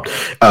super pumped.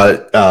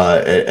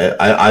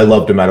 I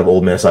loved him out of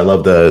Ole Miss. I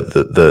love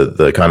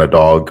the kind of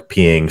dog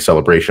peeing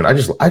celebration. I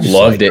just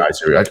loved it.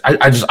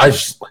 I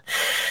just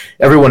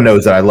everyone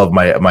knows that I love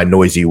my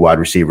noisy wide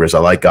receivers. I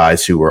like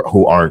guys who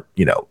aren't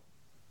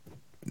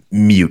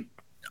mute.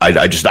 I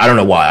don't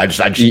know why.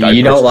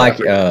 You don't like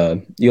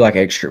you like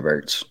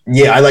extroverts.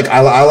 Yeah, I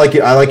like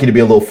you to be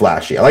a little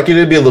flashy. I like you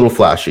to be a little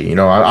flashy.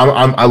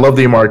 I love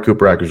the Amari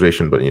Cooper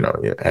accusation, but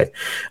hey.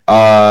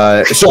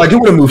 So I do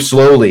want to move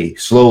slowly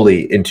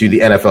into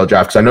the NFL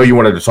draft because I know you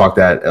wanted to talk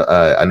that.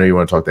 I know you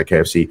want to talk that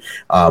KFC.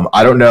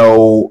 I don't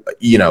know.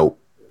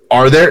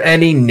 Are there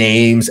any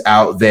names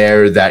out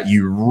there that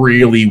you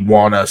really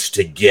want us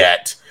to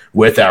get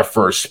with our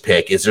first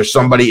pick? Is there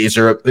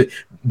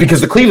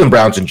because the Cleveland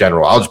Browns in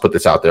general, I'll just put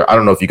this out there. I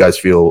don't know if you guys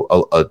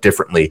feel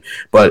differently,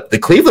 but the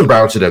Cleveland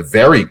Browns did a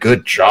very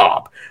good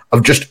job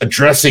of just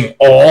addressing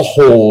all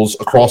holes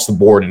across the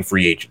board in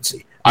free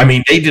agency. I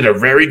mean, they did a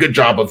very good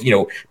job of,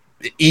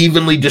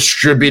 evenly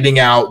distributing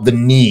out the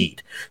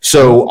need.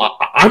 So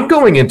I'm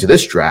going into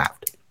this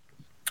draft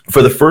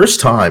for the first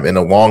time in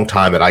a long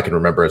time that I can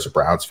remember as a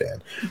Browns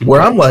fan,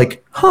 where I'm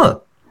like,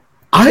 I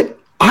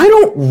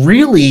don't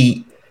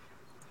really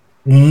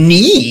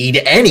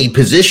need any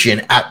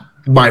position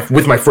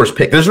with my first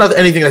pick. There's not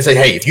anything that say,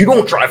 hey, if you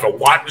don't draft a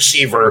wide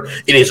receiver,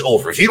 it is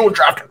over. If you don't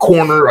draft a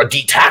corner, a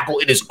D tackle,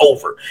 it is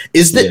over.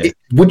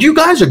 Would you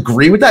guys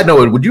agree with that?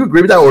 No, would you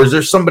agree with that? Or is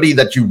there somebody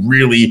that you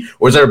really,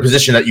 or is there a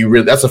position that you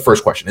really, that's the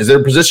first question. Is there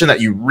a position that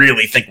you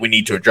really think we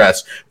need to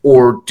address?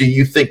 Or do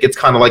you think it's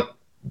kind of like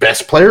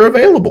best player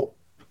available?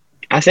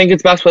 I think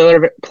it's best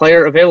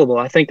player available.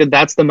 I think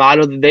that's the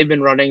motto that they've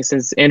been running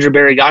since Andrew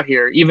Berry got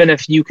here. Even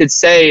if you could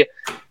say,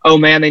 oh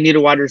man, they need a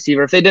wide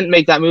receiver. If they didn't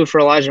make that move for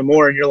Elijah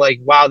Moore and you're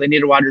like, wow, they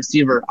need a wide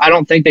receiver, I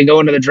don't think they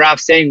go into the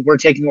draft saying we're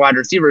taking a wide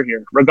receiver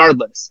here,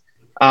 regardless.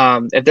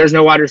 If there's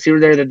no wide receiver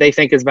there that they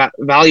think is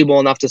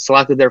valuable enough to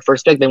select with their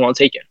first pick, they won't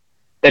take it.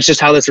 That's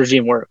just how this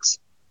regime works.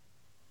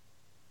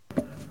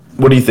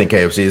 What do you think,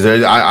 KFC? Is there,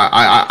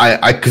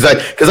 because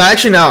I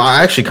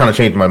actually kind of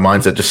changed my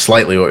mindset just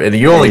slightly, and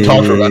you only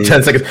talked for about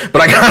 10 seconds,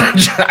 but I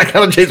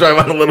kind of changed my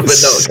mind a little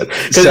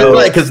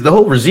bit because the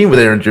whole regime with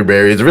Aaron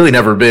Berry has really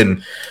never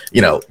been,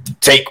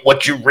 take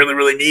what you really,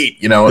 really need,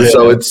 Yeah.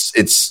 So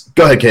it's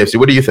go ahead, KFC.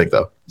 What do you think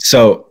though?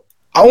 So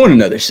I want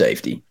another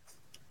safety,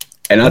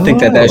 and I think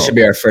that should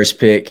be our first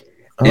pick.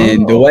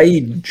 And the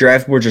way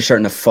draft boards are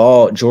starting to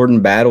fall,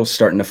 Jordan Battle's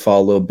starting to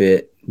fall a little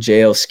bit.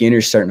 JL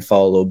Skinner's starting to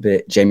fall a little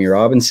bit. Jamie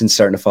Robinson's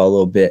starting to fall a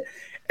little bit.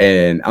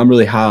 And I'm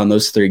really high on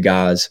those 3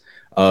 guys.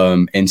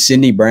 And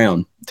Sidney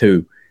Brown,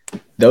 too.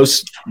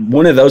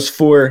 One of those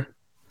 4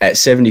 at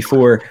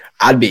 74,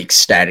 I'd be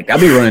ecstatic. I'd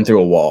be running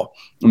through a wall.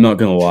 I'm not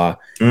going to lie.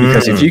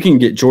 Because if you can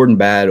get Jordan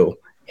Battle,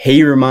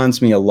 he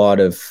reminds me a lot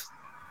of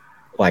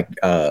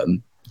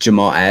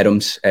Jamal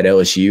Adams at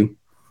LSU.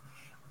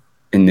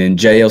 And then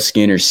JL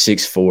Skinner's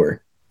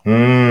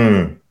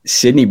 6'4".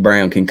 Sidney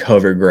Brown can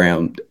cover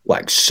ground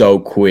so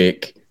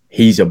quick.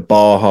 He's a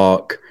ball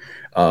hawk,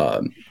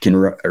 can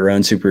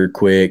run super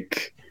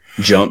quick,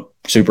 jump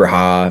super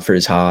high for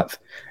his height.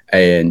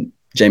 And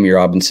Jamie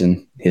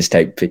Robinson, his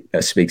tape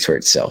speaks for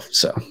itself.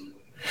 So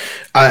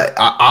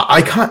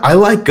I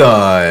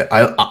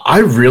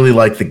really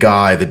like the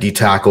guy, the D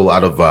tackle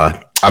out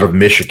of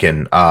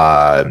Michigan,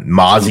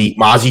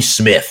 Mozzie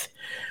Smith.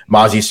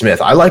 Mozzie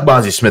Smith. I like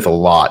Mozzie Smith a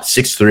lot.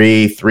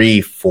 6'3",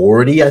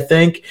 340, I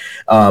think.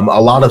 A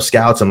lot of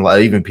scouts and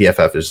even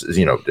PFF is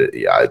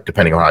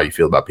depending on how you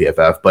feel about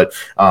PFF, but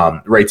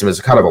rates him as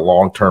kind of a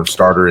long-term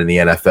starter in the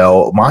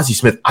NFL. Mozzie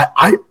Smith,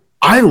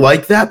 I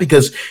like that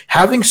because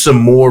having some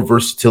more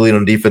versatility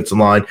on the defensive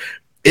line,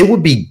 it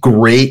would be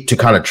great to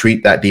kind of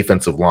treat that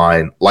defensive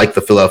line like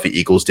the Philadelphia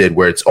Eagles did,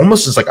 where it's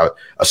almost as like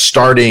a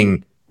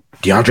starting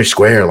DeAndre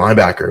Square,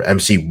 linebacker.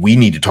 MC, we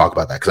need to talk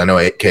about that because I know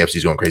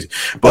KFC's going crazy.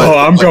 But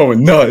I'm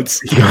going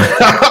nuts.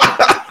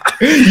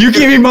 You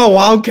give me my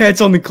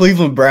Wildcats on the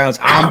Cleveland Browns,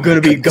 I'm going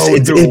to be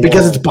going through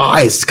because it's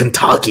biased. It's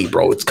Kentucky,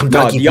 bro. It's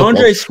Kentucky. No,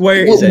 DeAndre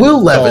Square is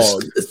Will Levis.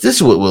 This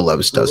is what Will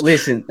Levis does.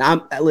 Listen.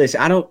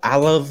 I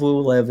love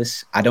Will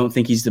Levis. I don't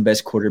think he's the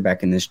best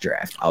quarterback in this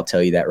draft. I'll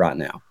tell you that right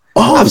now.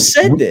 Oh, I've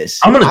said this.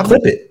 I'm going to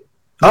clip it.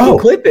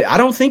 Clip it. I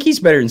don't think he's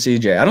better than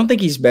CJ. I don't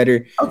think he's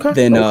better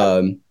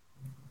than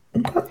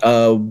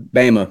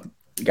Bama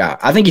guy.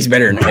 I think he's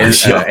better than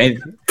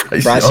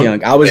Bryce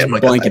Young. I was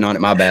blanking on it.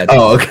 My bad.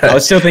 Oh, okay. I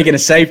was still thinking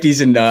of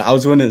safeties, and I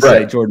was wanting to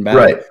say Jordan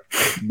Battle. Right.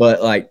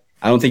 But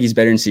I don't think he's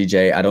better than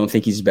CJ. I don't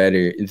think he's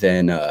better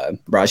than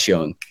Bryce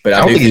Young. But I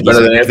don't think he's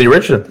better than Anthony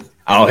Richardson.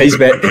 Oh, he's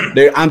better.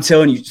 Dude, I'm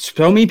telling you,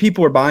 so many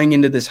people are buying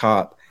into this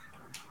hop.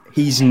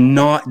 He's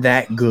not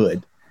that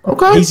good.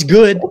 Okay. He's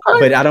good,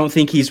 but I don't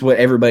think he's what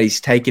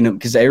everybody's taking him,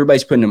 because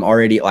everybody's putting him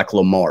already at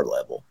Lamar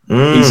level.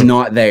 He's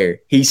not there.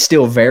 He's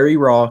still very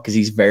raw because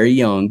he's very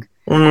young.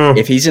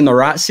 If he's in the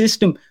right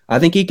system, I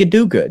think he could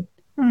do good.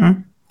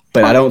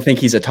 But I don't think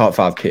he's a top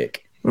 5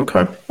 pick.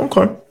 Okay.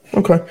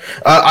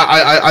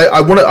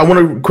 I want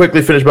to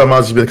quickly finish about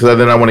Mozzie Smith, because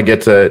then I want to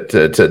get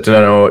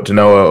to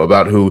Noah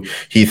about who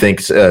he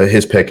thinks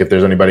his pick, if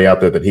there's anybody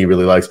out there that he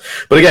really likes.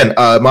 But again,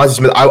 Mozzie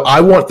Smith,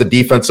 I want the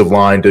defensive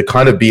line to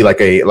kind of be for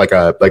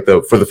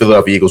the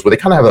Philadelphia Eagles, where they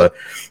kind of have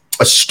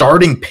a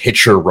starting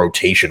pitcher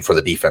rotation for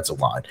the defensive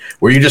line,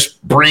 where you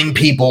just bring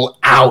people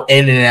out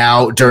in and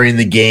out during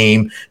the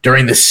game,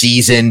 during the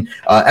season.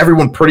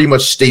 Everyone pretty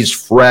much stays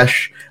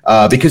fresh.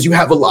 Because you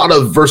have a lot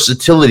of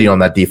versatility on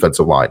that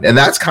defensive line. And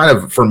that's kind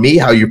of, for me,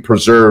 how you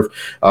preserve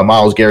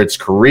Myles Garrett's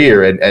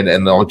career and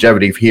the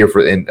longevity here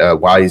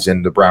while he's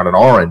in the brown and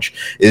orange,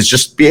 is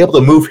just be able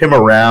to move him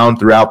around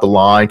throughout the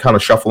line, kind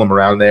of shuffle him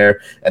around there,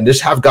 and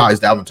just have guys,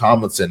 Dalvin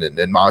Tomlinson and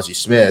Mozzie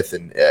Smith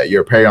and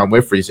your Perion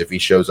Winfrey's, if he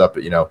shows up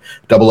at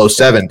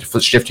 007,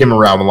 to shift him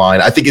around the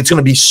line. I think it's going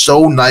to be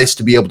so nice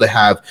to be able to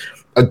have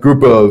a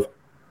group of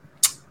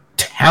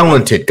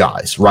talented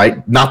guys,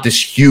 right? Not this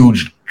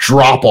huge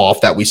drop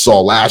off that we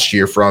saw last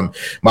year from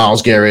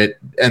Myles Garrett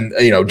and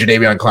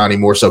Jadeveon Clowney,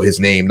 more so his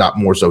name, not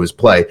more so his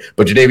play,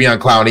 but Jadeveon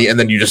Clowney, and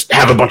then you just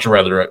have a bunch of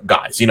other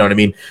guys. You know what I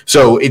mean?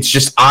 So it's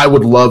just, I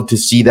would love to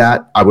see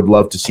that.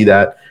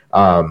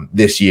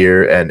 This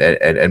year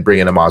and bring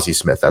in a Mozzie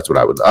Smith. That's what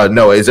I would.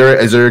 Noah, is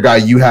there a guy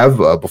you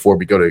have before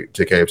we go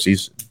to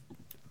KFC's?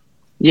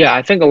 Yeah,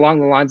 I think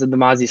along the lines of the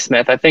Mozzie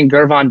Smith, I think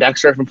Gervon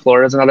Dexter from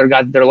Florida is another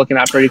guy that they're looking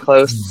at pretty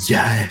close.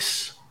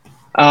 Yes.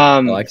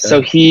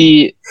 So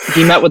he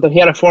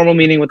had a formal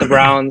meeting with the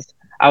Browns,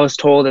 I was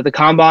told, at the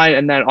combine,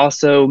 and then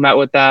also met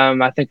with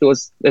them, I think it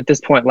was at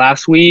this point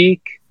last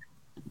week,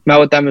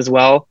 met with them as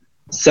well.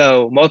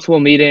 So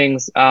multiple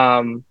meetings.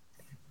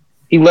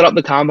 He lit up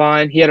the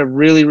combine. He had a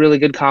really, really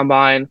good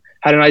combine,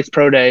 had a nice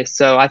pro day.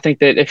 So I think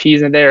that if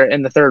he's in there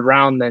in the 3rd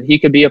round, then he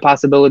could be a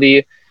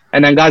possibility.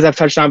 And then guys I've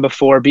touched on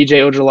before,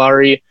 BJ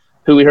Ojulari,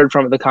 who we heard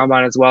from at the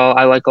combine as well,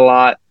 I like a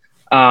lot.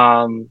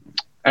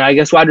 And I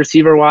guess wide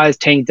receiver wise,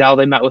 Tank Dell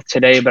they met with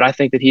today, but I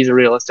think that he's a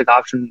realistic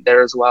option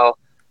there as well.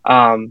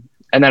 And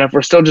then if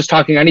we're still just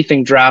talking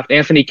anything draft,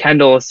 Anthony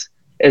Kendall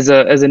is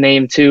a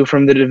name too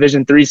from the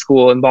Division III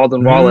school in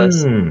Baldwin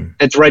Wallace.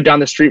 It's right down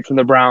the street from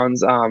the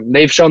Browns.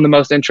 They've shown the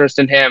most interest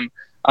in him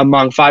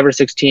among 5 or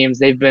 6 teams.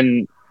 They've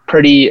been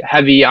pretty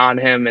heavy on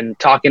him and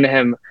talking to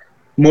him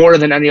more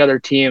than any other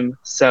team.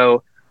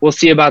 So we'll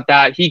see about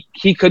that.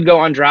 He could go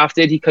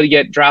undrafted. He could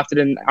get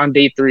drafted on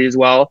day 3 as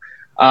well.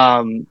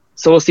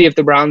 So we'll see if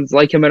the Browns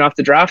like him enough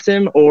to draft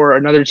him, or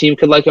another team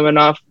could like him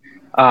enough.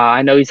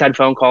 I know he's had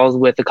phone calls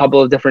with a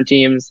couple of different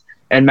teams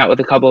and met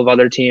with a couple of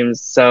other teams.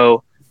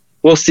 So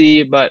we'll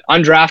see. But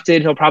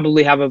undrafted, he'll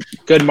probably have a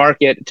good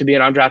market to be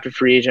an undrafted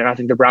free agent. I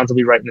think the Browns will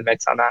be right in the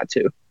mix on that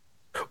too.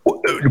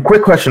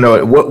 Quick question,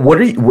 though.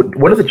 What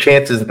are the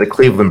chances that the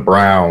Cleveland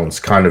Browns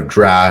kind of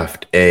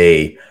draft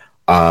a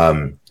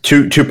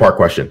two-part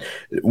question?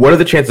 What are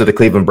the chances that the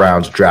Cleveland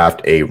Browns draft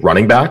a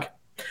running back?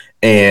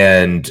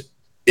 And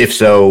if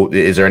so,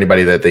 is there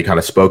anybody that they kind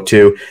of spoke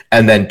to?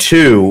 And then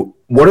 2,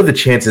 what are the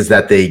chances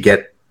that they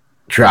get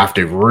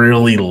drafted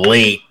really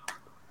late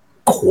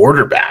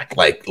quarterback,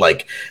 like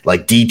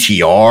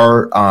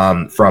DTR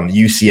from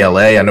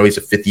UCLA? I know he's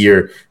a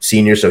 5th-year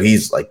senior, so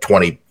he's like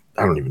 20.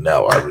 I don't even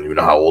know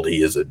how old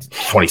he is.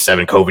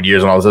 27 COVID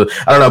years and all this.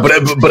 I don't know,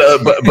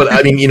 but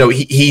I mean,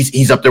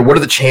 he's up there. What are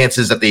the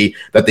chances that they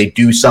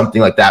do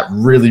something like that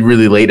really,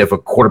 really late if a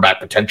quarterback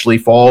potentially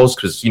falls?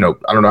 Because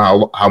I don't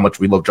know how much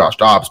we love Josh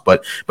Dobbs,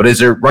 but is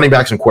there running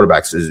backs and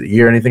quarterbacks? Is you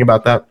hear anything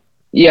about that?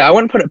 Yeah, I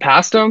wouldn't put it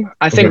past him.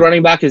 I think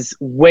running back is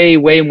way,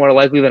 way more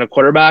likely than a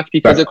quarterback,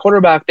 because a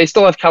quarterback, they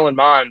still have Kellen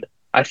Mond,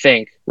 I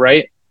think,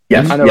 right?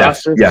 Yes. On the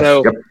roster.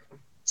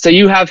 So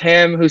you have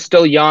him who's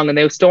still young, and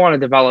they still want to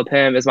develop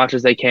him as much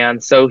as they can.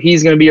 So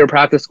he's going to be your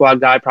practice squad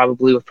guy,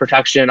 probably with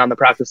protection on the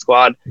practice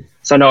squad,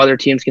 so no other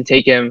teams can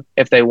take him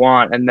if they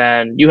want. And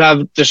then you have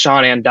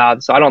Deshaun and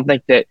Dobbs. So I don't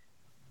think that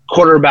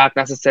quarterback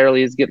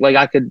necessarily is good. Like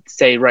I could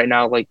say right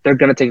now, like they're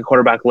going to take a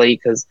quarterback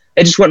late, because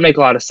it just wouldn't make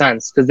a lot of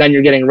sense, because then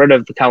you're getting rid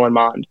of the Kellen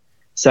Mond.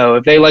 So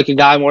if they like a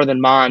guy more than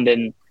Mond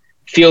and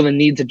feel the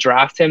need to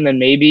draft him, then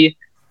maybe.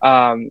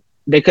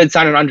 they could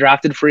sign an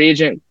undrafted free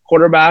agent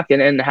quarterback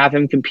and have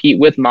him compete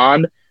with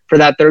Mond for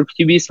that third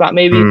QB spot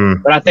maybe.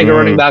 But I think a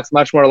running back's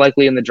much more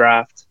likely in the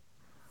draft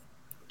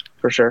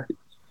for sure.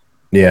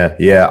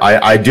 Yeah.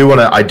 I do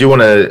want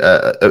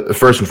to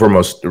first and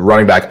foremost,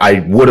 running back.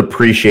 I would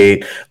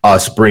appreciate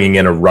us bringing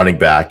in a running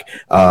back.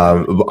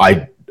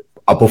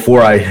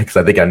 Because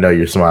I think I know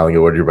you're smiling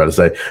at what you're about to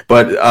say,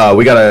 but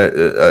we got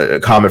a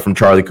comment from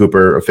Charlie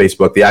Cooper of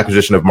Facebook. The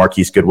acquisition of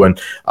Marquise Goodwin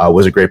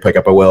was a great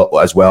pickup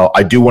as well.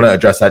 I do want to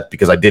address that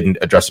because I didn't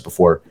address it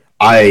before.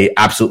 I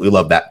absolutely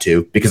love that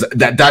too, because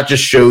that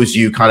just shows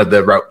you kind of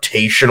the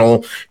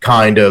rotational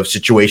kind of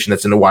situation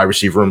that's in the wide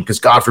receiver room. Because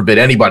God forbid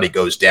anybody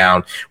goes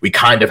down, we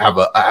kind of have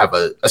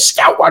a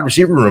stout wide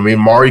receiver room. I mean,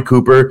 Mari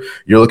Cooper,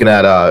 you're looking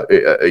at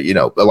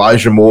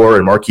Elijah Moore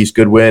and Marquise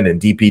Goodwin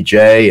and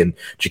DPJ and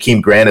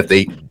Jakeem Grant if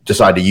they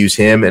decide to use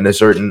him in a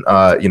certain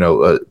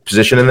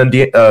position, and then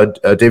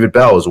David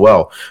Bell as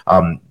well.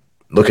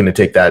 Looking to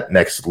take that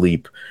next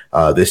leap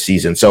this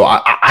season. So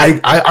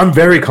I'm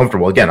very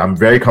comfortable. Again, I'm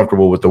very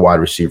comfortable with the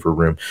wide receiver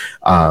room.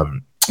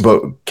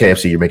 But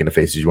KFC, you're making a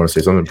face. Did you want to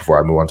say something before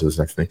I move on to this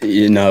next thing?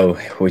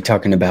 We're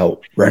talking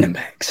about running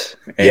backs.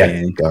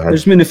 And go ahead.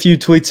 There's been a few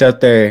tweets out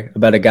there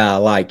about a guy I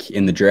like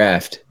in the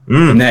draft,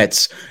 and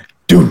that's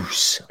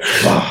Deuce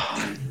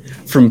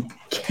from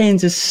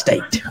Kansas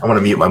State. I want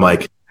to mute my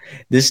mic.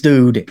 This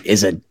dude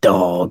is a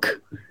dog.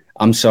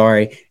 I'm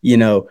sorry.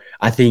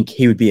 I think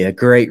he would be a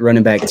great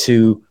running back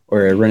 2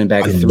 or a running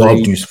back 3. I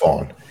love Deuce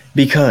Vaughn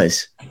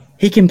because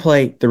he can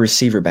play the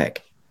receiver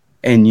back.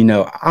 And, he's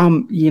not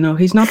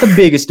the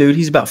biggest dude.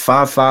 He's about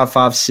 5'5",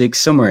 5'6",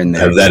 somewhere in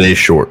there. That is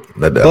short.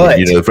 But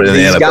these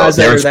guys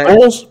they're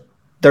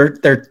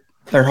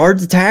hard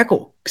to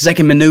tackle because they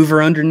can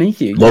maneuver underneath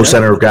you. Low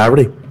center of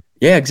gravity.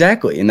 Yeah,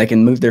 exactly. And they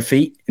can move their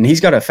feet. And he's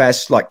got a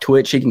fast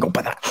twitch. He can go,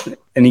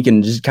 and he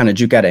can just kind of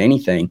juke out of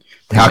anything.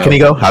 How can he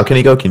go? Can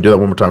you do that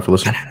one more time for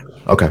listeners?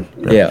 Okay.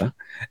 Yeah.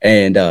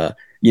 And,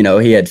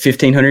 he had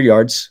 1,500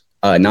 yards,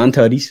 9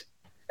 tutties,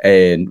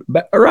 and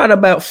right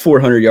about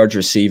 400 yards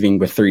receiving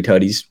with 3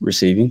 tutties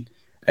receiving.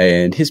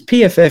 And his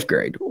PFF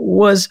grade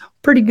was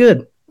pretty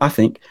good, I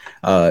think.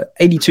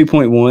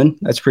 82.1.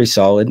 That's pretty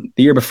solid.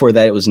 The year before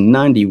that, it was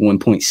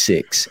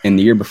 91.6. And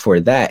the year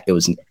before that, it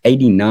was an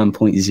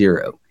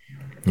 89.0.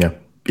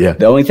 Yeah.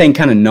 The only thing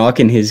kind of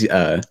knocking his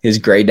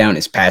grade down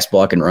is pass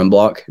block and run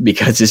block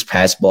because his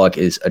pass block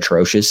is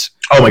atrocious.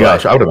 Oh my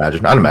gosh, I would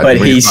imagine. But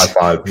he's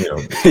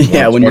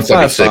 5'5", when you're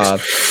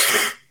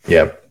 5'5".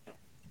 Yeah.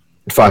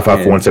 5'5",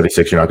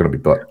 176, you're not going to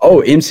be butt. Oh,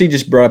 MC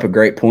just brought up a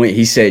great point.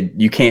 He said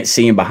you can't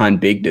see him behind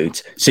big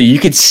dudes. So you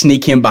could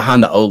sneak him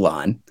behind the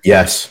O-line.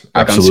 Yes,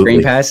 like absolutely. On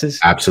screen passes.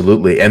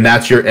 Absolutely. And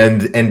that's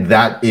and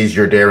that is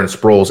your Darren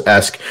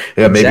Sproles-esque.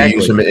 Maybe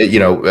use him,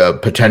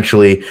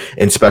 potentially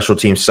in special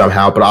teams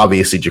somehow. But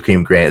obviously,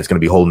 Jakeem Grant is going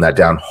to be holding that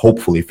down.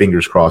 Hopefully,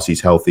 fingers crossed,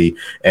 he's healthy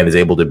and is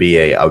able to be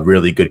a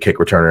really good kick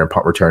returner and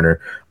punt returner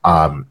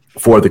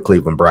for the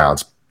Cleveland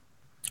Browns.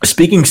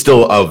 Speaking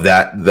still of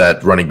that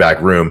running back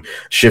room,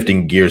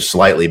 shifting gears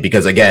slightly,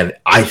 because again,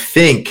 I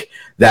think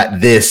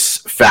that this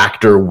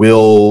factor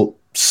will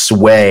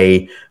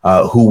sway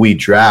who we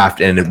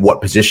draft and in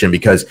what position,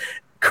 because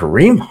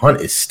Kareem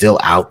Hunt is still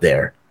out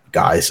there,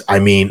 guys. I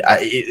mean,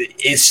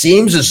 it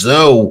seems as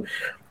though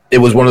it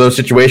was one of those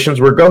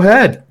situations where go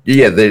ahead.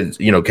 Yeah,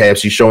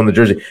 KFC showing the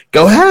jersey.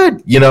 Go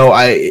ahead.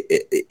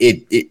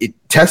 It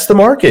test the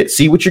market,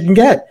 see what you can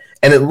get.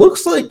 And it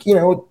looks like,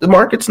 the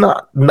market's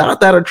not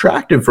that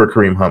attractive for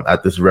Kareem Hunt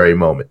at this very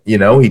moment. He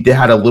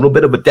had a little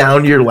bit of a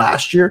down year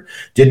last year,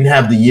 didn't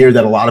have the year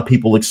that a lot of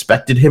people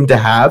expected him to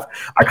have.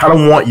 I kind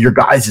of want your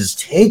guys'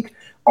 take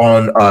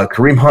on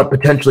Kareem Hunt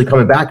potentially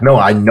coming back. No,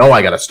 I know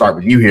I got to start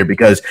with you here,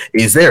 because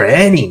is there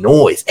any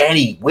noise,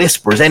 any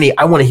whispers,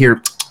 I want to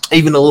hear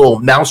even a little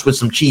mouse with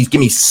some cheese.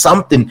 Give me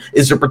something.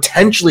 Is there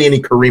potentially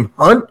any Kareem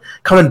Hunt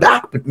coming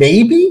back? But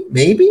maybe.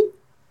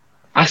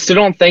 I still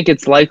don't think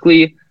it's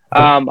likely.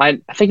 I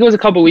think it was a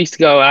couple weeks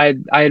ago I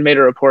had made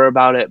a report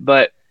about it,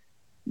 but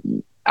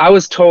I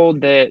was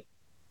told that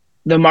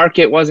the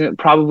market wasn't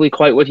probably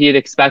quite what he had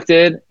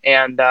expected,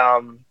 and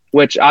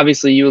which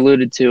obviously you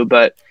alluded to,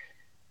 but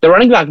the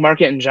running back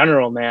market in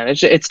general, man,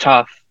 it's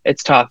tough.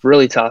 It's tough,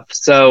 really tough.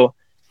 So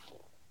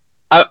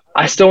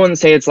I still wouldn't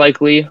say it's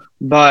likely,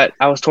 but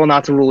I was told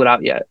not to rule it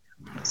out yet.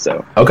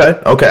 So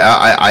okay.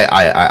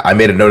 I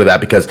made a note of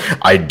that because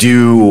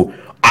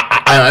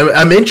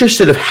I'm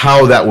interested of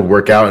how that would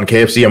work out. And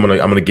KFC, I'm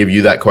gonna give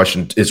you that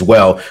question as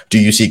well. Do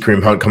you see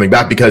Kareem Hunt coming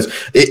back? Because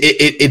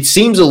it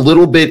seems a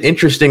little bit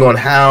interesting on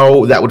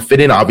how that would fit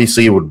in.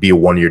 Obviously, it would be a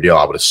 1-year deal,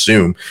 I would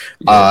assume.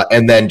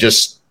 And then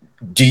just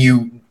do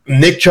you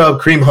Nick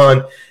Chubb, Kareem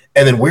Hunt,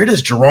 and then where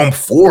does Jerome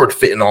Ford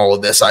fit in all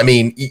of this? I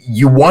mean,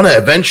 you want to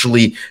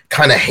eventually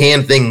kind of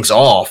hand things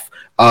off.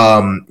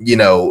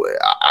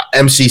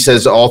 MC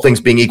says all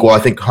things being equal, I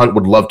think Hunt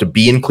would love to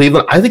be in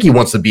Cleveland. I think he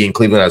wants to be in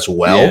Cleveland as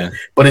well,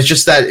 but it's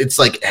just that it's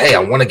like, hey, I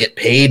want to get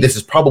paid. This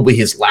is probably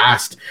his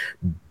last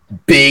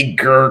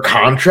bigger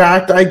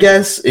contract, I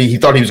guess. He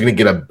thought he was going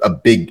to get a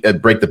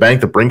big break the bank,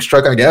 the Brinks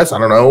truck, I guess. I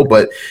don't know,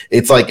 but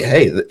it's like,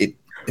 hey,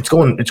 it's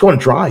going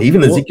dry.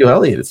 Even Ezekiel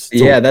Elliott.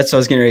 That's what I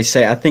was going to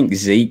say. I think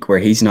Zeke, where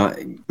he's not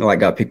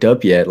got picked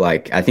up yet,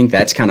 I think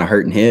that's kind of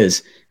hurting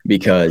his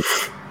because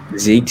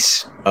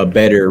Zeke's a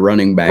better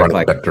running back.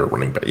 Better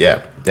running back.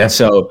 Yeah.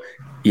 So,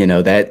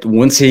 that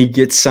once he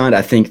gets signed,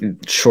 I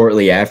think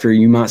shortly after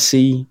you might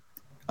see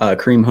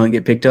Kareem Hunt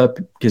get picked up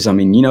because,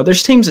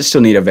 there's teams that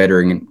still need a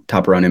veteran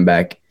top running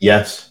back.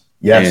 Yes.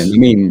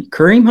 And,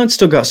 Kareem Hunt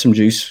still got some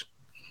juice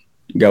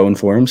going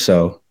for him,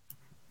 so.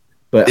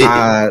 But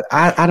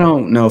I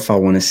don't know if I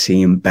want to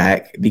see him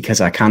back because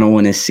I kind of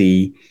want to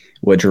see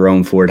what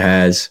Jerome Ford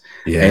has.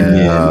 Yeah. And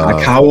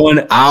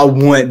then I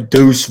want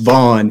Deuce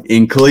Vaughn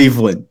in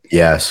Cleveland.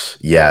 Yes.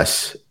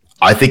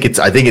 I think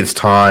it's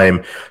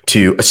time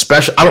to,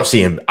 especially,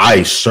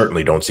 I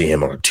certainly don't see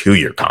him on a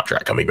 2-year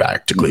contract coming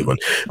back to Cleveland,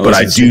 but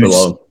I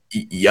do,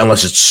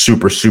 unless it's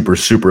super, super,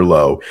 super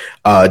low.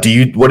 What do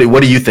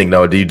you think,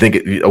 Noah? Do you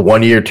think a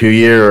 1 year, 2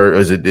 year, or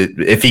is it,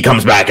 if he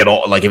comes back at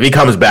all, like if he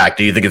comes back,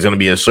 do you think it's going to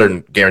be a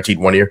certain guaranteed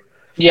 1 year?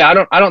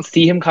 Yeah, I don't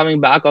see him coming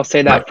back. I'll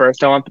say that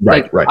first.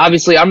 Right.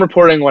 Obviously, I'm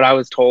reporting what I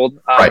was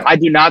told. I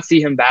do not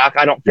see him back.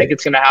 I don't think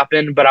it's going to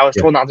happen, but I was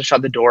told not to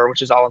shut the door,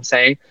 which is all I'm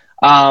saying.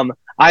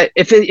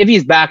 If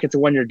he's back, it's a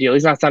 1 year deal.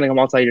 He's not signing a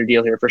multi-year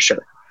deal here for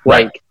sure.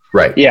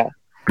 Yeah.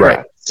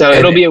 Right. So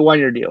it'll be a 1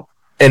 year deal.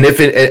 And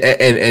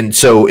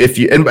so if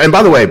you and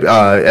by the way,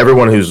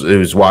 everyone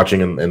who's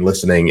watching and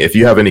listening, if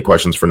you have any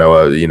questions for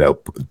Noah,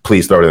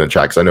 please throw it in the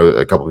chat because I know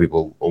a couple of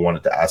people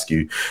wanted to ask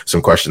you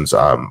some questions,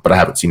 but I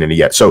haven't seen any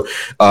yet. So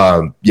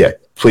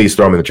please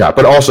throw them in the chat.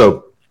 But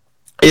also,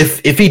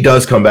 if he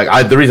does come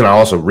back, the reason I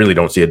also really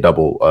don't see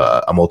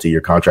a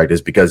multi-year contract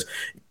is because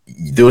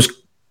those.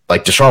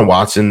 Like Deshaun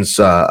Watson's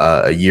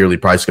a yearly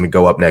price is going to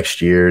go up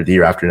next year, the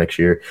year after next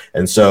year.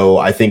 And so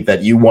I think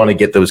that you want to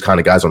get those kind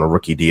of guys on a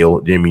rookie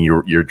deal.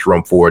 Your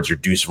Jerome Fords, your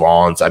Deuce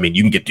Vaughns.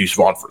 You can get Deuce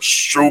Vaughn for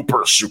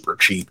super, super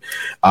cheap,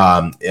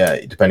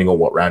 depending on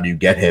what round you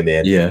get him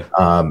in. Yeah.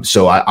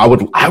 So I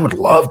would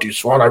love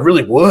Deuce Vaughn. I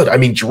really would.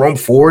 Jerome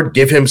Ford,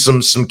 give him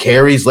some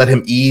carries, let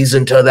him ease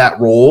into that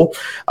role,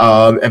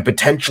 and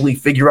potentially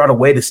figure out a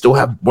way to still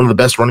have one of the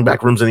best running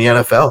back rooms in the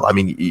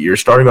NFL. You're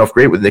starting off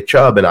great with Nick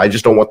Chubb, and I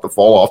just don't want the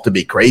fall off to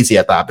be crazy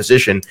at that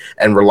position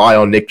and rely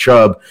on Nick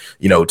Chubb,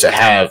 to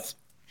have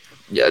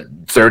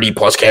 30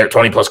 plus carries,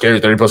 20 plus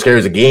carries, 30 plus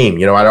carries a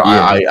game.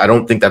 I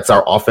don't think that's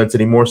our offense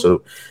anymore.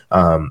 So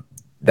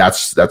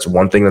that's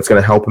one thing that's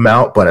going to help him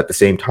out. But at the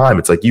same time,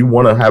 it's like you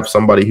want to have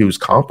somebody who's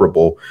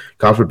comparable,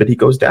 God forbid he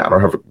goes down or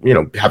have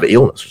an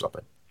illness or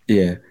something.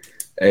 Yeah.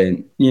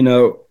 And,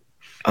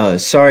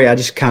 sorry, I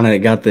just kind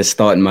of got this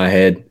thought in my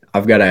head.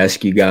 I've got to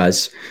ask you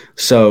guys.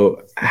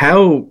 So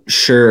how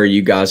sure are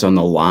you guys on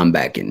the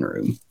linebacking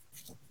room?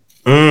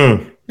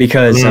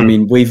 Because, we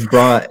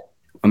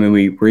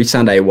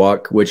re-signed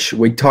AWalk, which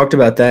we talked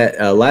about that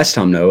last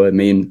time, Noah,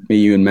 me,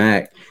 you, and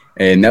Mac.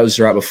 And that was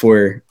right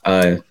before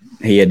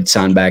he had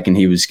signed back and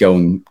he was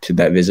going to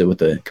that visit with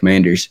the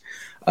Commanders.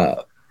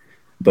 But,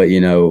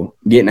 getting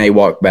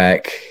AWalk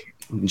back,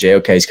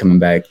 JOK's coming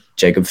back,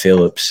 Jacob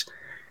Phillips.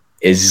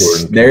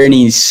 Is there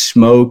any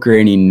smoke or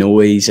any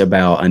noise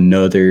about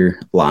another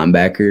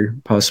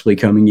linebacker possibly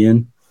coming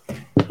in?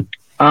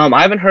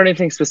 I haven't heard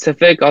anything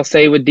specific. I'll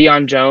say with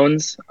Deion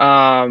Jones,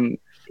 I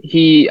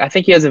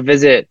think he has a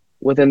visit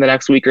within the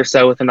next week or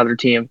so with another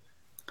team.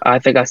 I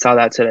think I saw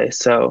that today.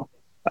 So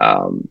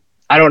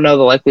I don't know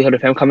the likelihood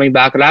of him coming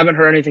back, but I haven't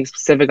heard anything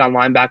specific on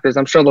linebackers.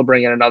 I'm sure they'll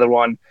bring in another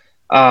one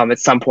at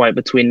some point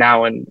between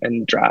now and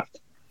the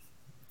draft,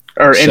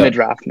 or in the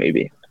draft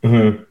maybe.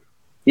 Mm-hmm.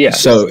 Yeah.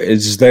 So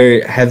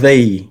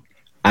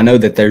I know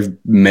that they've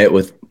met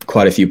with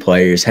quite a few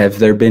players. Have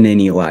there been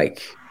any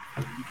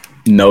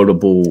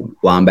notable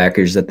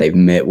linebackers that they've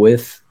met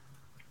with?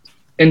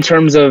 In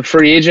terms of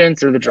free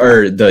agents or the draft?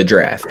 Or the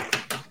draft.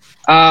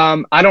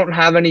 I don't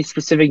have any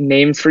specific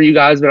names for you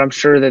guys, but I'm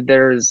sure that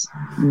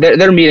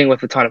they're meeting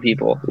with a ton of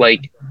people.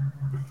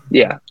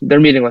 They're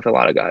meeting with a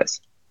lot of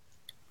guys.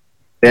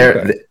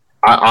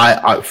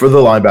 I for the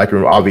linebacker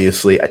room,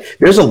 obviously,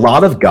 there's a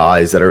lot of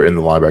guys that are in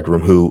the linebacker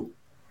room who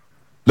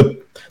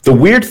the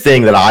weird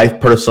thing that I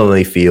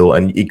personally feel,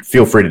 and you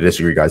feel free to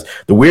disagree, guys.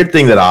 The weird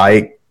thing that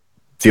I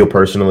feel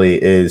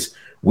personally is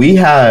we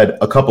had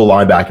a couple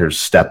linebackers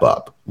step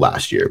up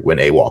last year when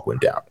AWalk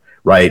went down,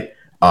 right?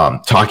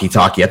 Taki.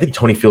 I think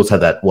Tony Fields had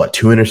that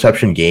 2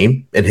 interception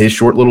game in his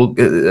short little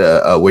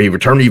where he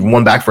returned even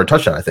one back for a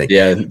touchdown, I think.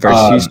 Yeah,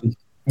 versus Houston.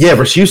 Yeah,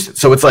 versus Houston.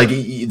 So it's like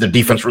the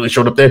defense really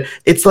showed up there.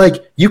 It's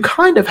like you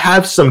kind of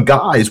have some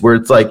guys where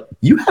it's like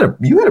you had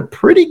a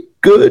pretty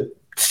good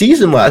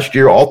season last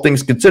year, all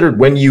things considered,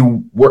 when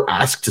you were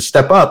asked to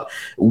step up.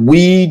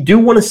 We do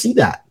want to see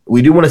that.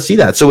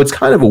 So it's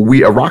kind of a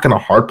rock and a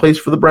hard place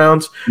for the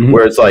Browns,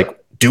 where it's like,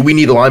 do we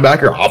need a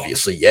linebacker?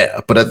 Obviously,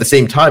 yeah. But at the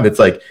same time, it's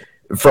like,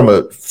 from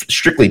a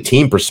strictly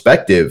team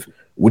perspective,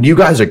 would you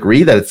guys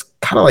agree that it's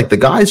kind of like the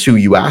guys who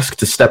you ask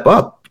to step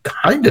up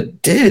kind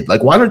of did.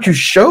 Like, why don't you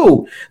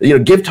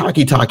give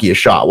Taki a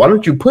shot? Why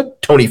don't you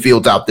put Tony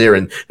Fields out there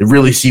and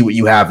really see what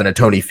you have in a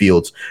Tony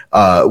Fields?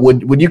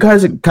 Would you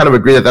guys kind of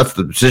agree that that's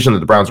the position that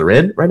the Browns are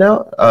in right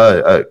now?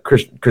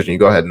 Christian, you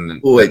go ahead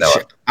and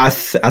I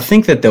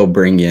think that they'll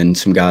bring in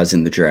some guys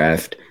in the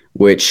draft,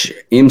 which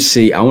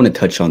MC, I want to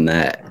touch on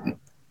that.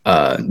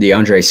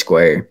 DeAndre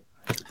Square.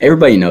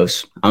 Everybody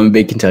knows I'm a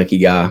big Kentucky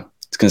guy.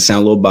 It's going to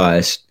sound a little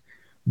biased,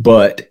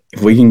 but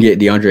if we can get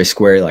DeAndre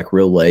Square like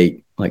real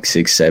late, like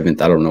 6th,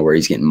 7th, I don't know where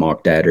he's getting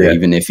mocked at, or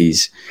even if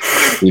he's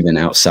even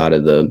outside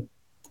of the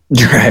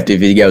draft,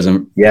 if he goes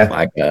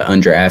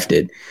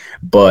undrafted.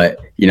 But,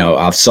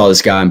 I saw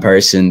this guy in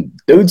person.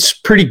 Dude's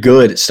pretty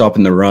good at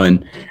stopping the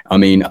run. I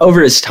mean,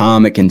 over his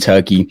time at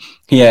Kentucky,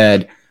 he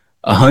had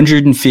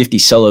 150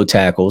 solo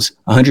tackles,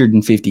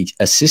 150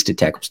 assisted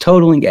tackles,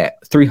 totaling at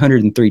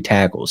 303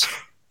 tackles,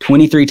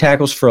 23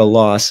 tackles for a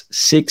loss,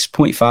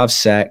 6.5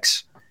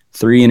 sacks,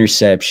 3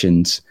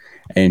 interceptions,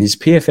 and his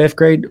PFF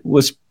grade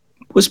was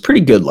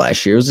pretty good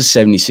last year. It was a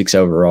 76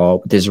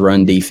 overall, with his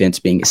run defense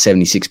being a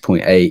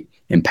 76.8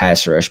 and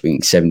pass rush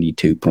being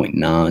 72.9.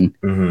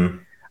 Mm-hmm.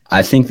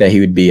 I think that he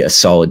would be a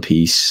solid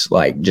piece,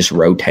 like just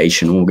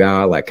rotational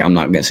guy. Like, I'm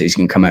not going to say he's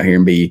going to come out here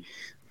and be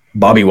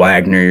Bobby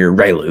Wagner or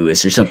Ray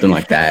Lewis or something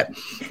like that.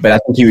 But I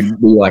think he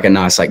would be like a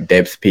nice like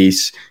depth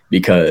piece,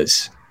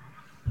 because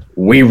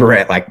we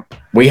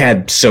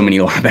had so many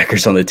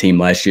linebackers on the team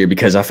last year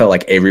because I felt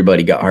like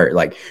everybody got hurt.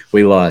 Like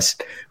we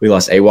lost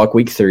AWOC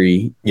week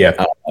 3.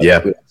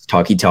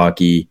 Taki,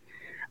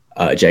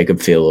 Jacob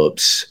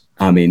Phillips.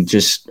 I mean,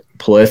 just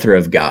plethora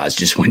of guys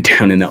just went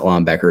down in that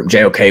linebacker room.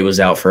 JOK was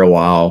out for a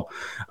while.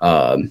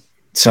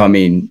 So I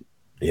mean,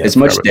 as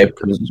much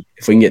depth,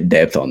 if we can get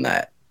depth on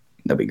that,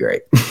 that'd be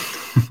great.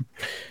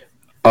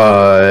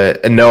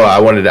 And Noah, I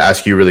wanted to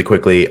ask you really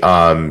quickly.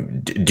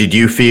 Did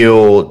you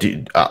feel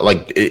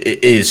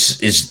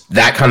is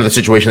that kind of the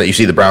situation that you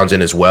see the Browns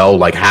in as well?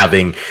 Like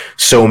having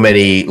so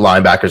many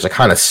linebackers that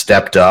kind of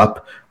stepped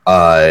up.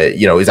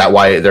 Is that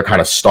why they're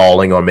kind of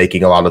stalling on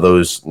making a lot of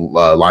those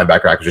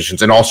linebacker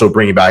acquisitions, and also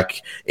bringing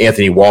back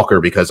Anthony Walker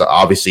because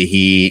obviously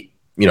he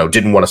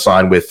didn't want to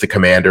sign with the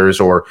Commanders,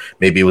 or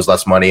maybe it was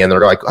less money, and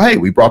they're like, hey,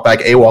 we brought back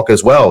AWOC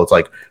as well. It's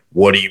like,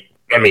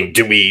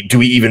 do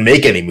we even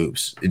make any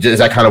moves? Is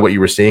that kind of what you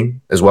were seeing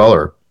as well,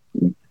 or?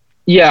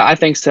 Yeah, I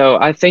think so.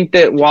 I think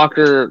that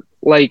Walker,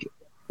 like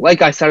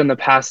I said in the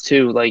past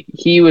too, like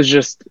he was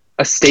just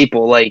a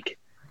staple, like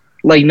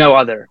no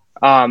other,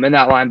 in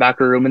that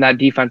linebacker room, in that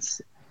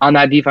defense, on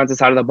that defensive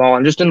side of the ball,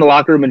 and just in the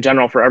locker room in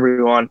general for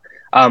everyone.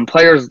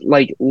 Players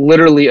like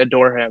literally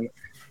adore him.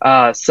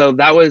 So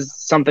that was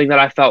something that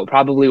I felt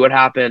probably would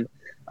happen.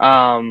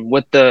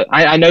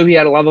 I know he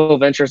had a level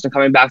of interest in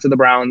coming back to the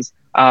Browns.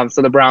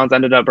 So the Browns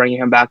ended up bringing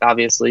him back,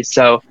 obviously.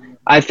 So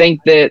I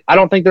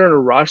don't think they're in a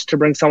rush to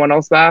bring someone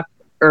else back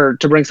or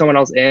to bring someone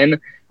else in,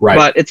 right?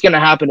 But it's going to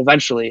happen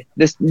eventually.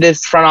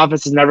 This front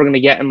office is never going to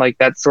get in like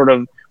that sort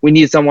of, we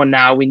need someone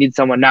now.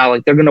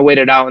 Like they're going to wait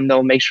it out, and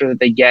they'll make sure that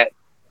they get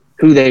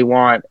who they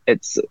want.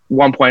 It's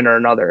one point or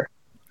another.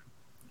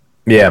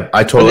 Yeah,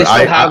 I totally.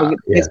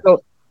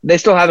 They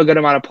still have a good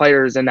amount of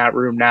players in that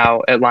room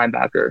now at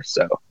linebacker.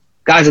 So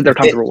guys that they're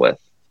comfortable with.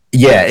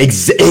 Yeah,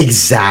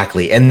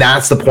 exactly, and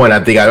that's the point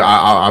I think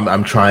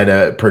I'm trying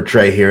to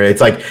portray here.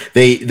 It's like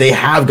they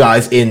have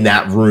guys in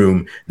that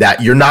room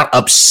that you're not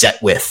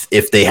upset with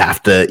if they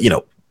have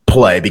to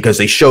play, because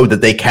they showed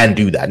that they can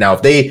do that. Now,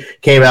 if they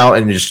came out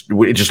and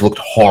it just looked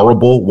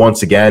horrible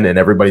once again, and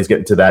everybody's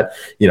getting to that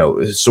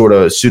sort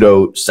of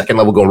pseudo second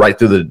level going right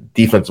through the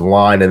defensive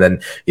line, and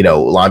then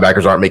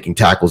linebackers aren't making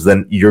tackles,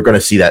 then you're going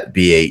to see that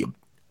be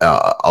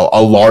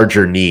a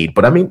larger need.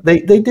 But I mean, they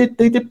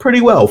did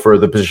pretty well for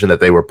the position that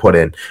they were put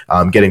in,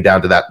 getting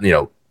down to that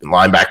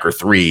linebacker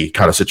 3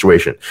 kind of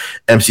situation.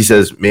 MC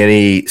says,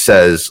 Manny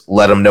says,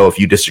 let them know if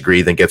you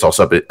disagree, then gets all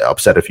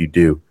upset if you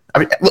do. I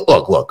mean,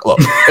 look.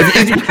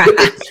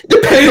 It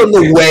depends on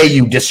the way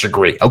you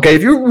disagree. Okay,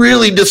 if you're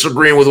really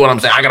disagreeing with what I'm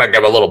saying, I'm gonna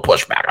give a little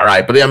pushback. All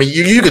right, but I mean,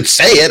 you could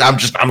say it.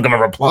 I'm gonna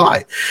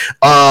reply.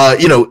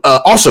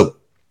 Also.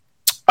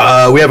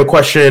 We have a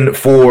question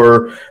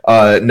for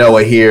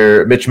Noah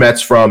here. Mitch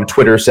Metz from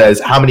Twitter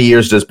says, how many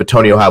years does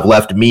Bitonio have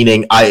left?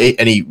 Meaning,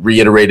 and he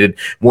reiterated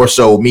more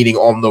so meaning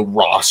on the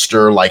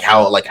roster, like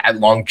how, like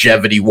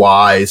longevity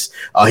wise.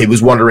 He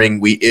was wondering,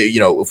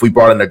 if we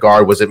brought in a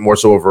guard, was it more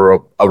so over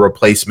a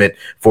replacement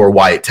for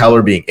Wyatt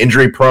Teller being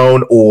injury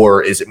prone,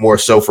 or is it more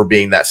so for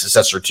being that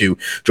successor to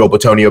Joe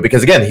Bitonio?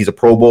 Because again, he's a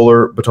Pro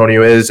Bowler,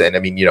 Bitonio is, and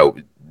I mean,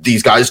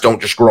 these guys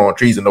don't just grow on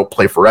trees and don't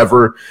play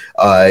forever.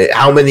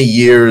 How many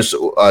years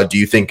do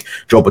you think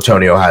Joe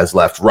Bitonio has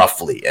left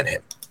roughly in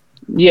him?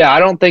 Yeah, I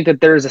don't think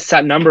that there's a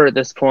set number at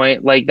this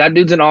point. Like, that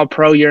dude's an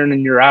all-pro year in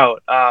and year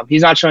out.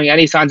 He's not showing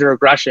any signs of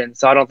regression,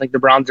 so I don't think the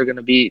Browns are going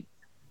to be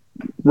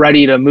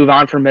ready to move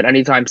on from it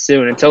anytime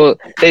soon until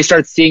they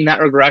start seeing that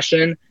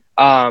regression,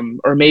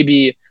 or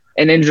maybe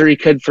an injury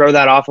could throw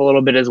that off a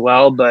little bit as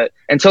well. But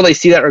until they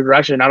see that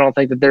regression, I don't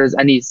think that there's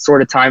any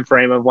sort of time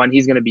frame of when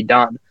he's going to be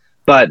done.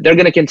 But they're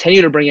going to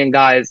continue to bring in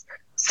guys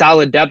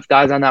solid depth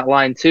guys on that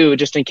line too,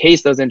 just in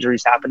case those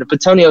injuries happen. If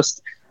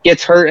Batonio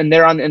gets hurt and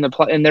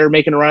they're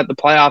making a run at the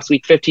playoffs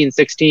week 15,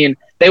 16,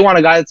 they want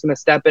a guy that's going to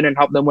step in and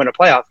help them win a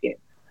playoff game.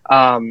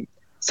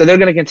 So they're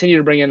going to continue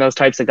to bring in those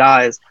types of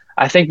guys.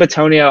 I think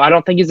Batonio, I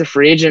don't think he's a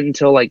free agent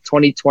until like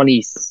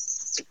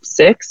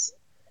 2026.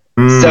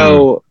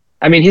 So,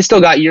 I mean, he's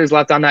still got years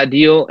left on that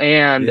deal.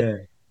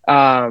 And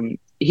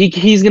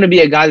he's going to be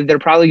a guy that they're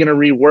probably going to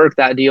rework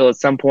that deal at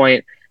some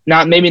point.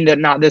 Not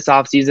this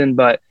offseason,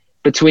 but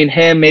between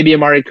him, maybe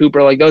Amari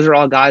Cooper, like those are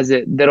all guys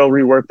that'll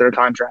rework their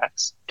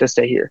contracts to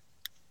stay here.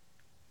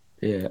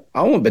 Yeah,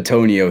 I want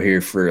Batonio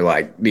here for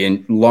like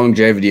the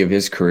longevity of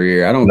his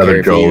career. I don't care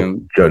if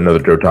another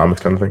Joe Thomas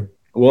kind of thing.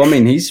 Well, I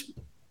mean,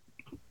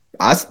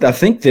 I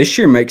think this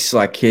year makes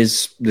like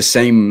the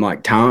same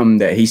like time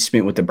that he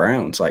spent with the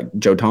Browns, like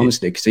Joe Thomas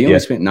did, because he only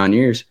spent 9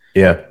 years.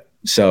 Yeah.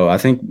 So I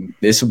think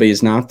this will be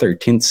his 9th or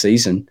 10th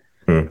season.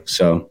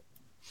 So,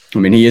 I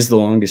mean, he is the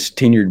longest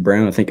tenured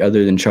Brown, I think,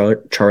 other than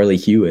Charlie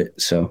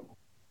Hewitt. So.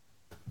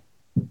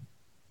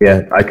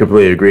 Yeah, I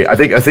completely agree. I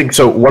think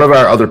so. One of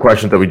our other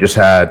questions that we just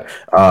had,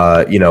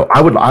 and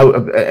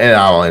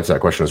I'll answer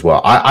that question as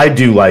well. I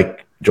do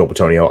like Joel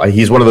Batonio.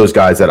 He's one of those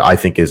guys that I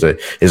think is a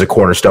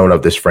cornerstone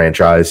of this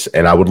franchise,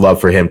 and I would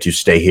love for him to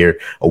stay here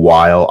a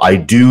while. I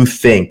do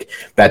think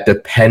that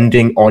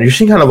depending on, you're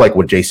seeing kind of like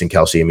with Jason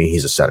Kelce. I mean,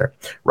 he's a center,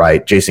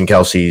 right? Jason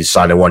Kelce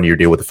signed a 1-year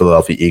deal with the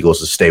Philadelphia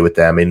Eagles to stay with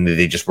them, and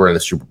they just were in the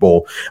Super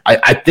Bowl.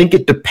 I think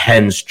it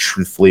depends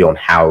truthfully on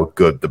how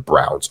good the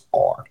Browns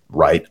are.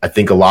 Right. I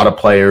think a lot of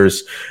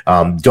players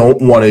don't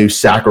want to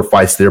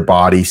sacrifice their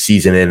body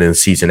season in and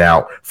season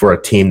out for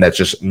a team that's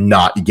just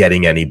not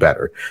getting any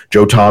better.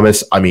 Joe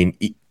Thomas, I mean,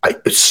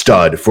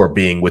 stud for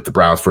being with the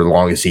Browns for as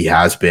long as he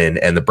has been,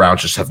 and the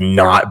Browns just have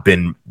not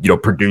been,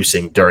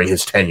 producing during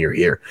his tenure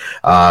here.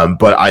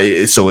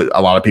 So a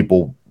lot of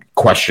people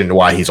question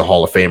why he's a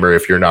Hall of Famer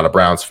if you're not a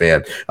Browns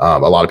fan. A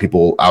lot of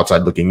people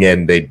outside looking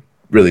in, they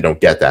really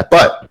don't get that.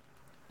 But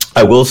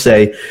I will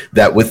say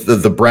that with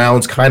the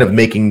Browns kind of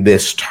making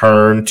this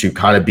turn to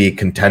kind of be a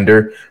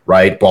contender,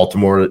 right?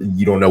 Baltimore,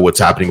 you don't know what's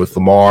happening with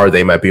Lamar.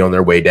 They might be on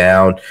their way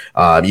down.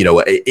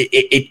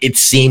 It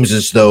seems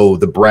as though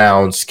the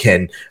Browns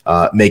can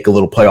make a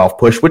little playoff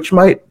push, which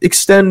might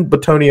extend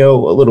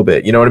Batonio a little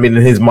bit. You know what I mean?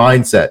 And his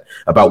mindset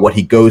about what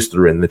he goes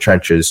through in the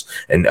trenches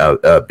and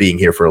being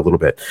here for a little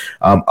bit.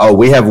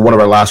 We have one of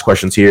our last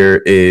questions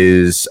here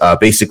is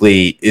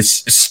basically, is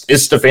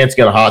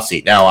Stefanski on a hot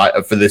seat now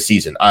for this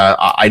season?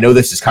 I know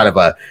this is kind of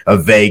a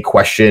vague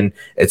question.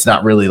 It's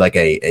not really like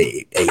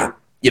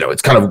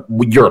it's kind of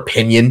your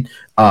opinion.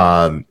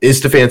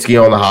 Is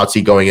Stefanski on the hot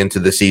seat going into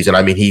the season?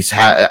 I mean,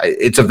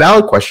 it's a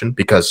valid question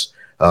because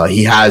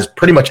he has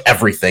pretty much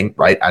everything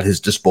right at his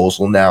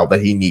disposal now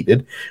that he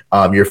needed.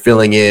 You're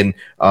filling in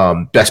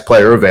best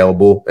player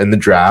available in the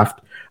draft.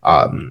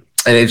 And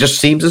it just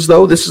seems as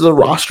though this is a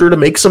roster to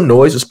make some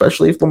noise,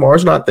 especially if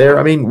Lamar's not there.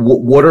 I mean,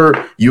 what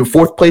are your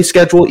 4th place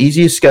schedule,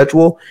 easiest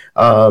schedule?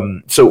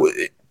 So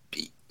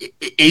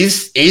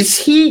is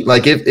he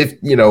like if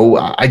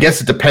I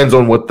guess it depends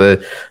on what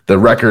the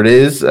record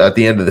is at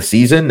the end of the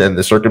season and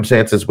the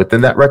circumstances within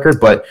that record.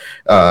 But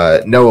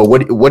Noah,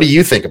 what do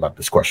you think about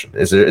this question?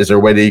 Is there a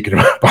way that you can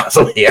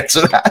possibly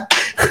answer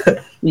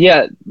that?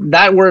 Yeah,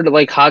 that word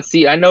like hot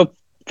seat. I know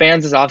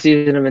fans this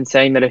offseason have been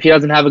saying that if he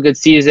doesn't have a good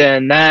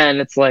season, then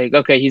it's like,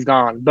 okay, he's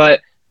gone. But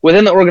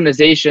within the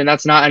organization,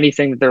 that's not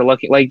anything that they're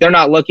looking like. They're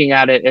not looking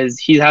at it as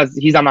he's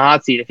on the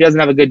hot seat. If he doesn't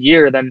have a good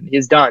year, then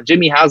he's done.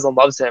 Jimmy Haslam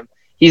loves him.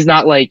 He's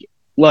not like,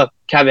 look,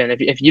 Kevin,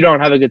 if you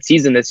don't have a good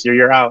season this year,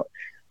 you're out.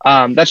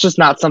 That's just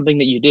not something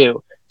that you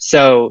do.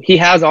 So he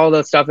has all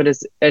the stuff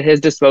at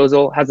his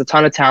disposal, has a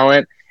ton of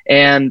talent,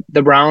 and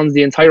the Browns,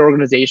 the entire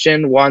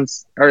organization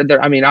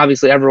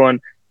obviously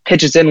everyone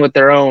pitches in with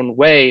their own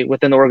way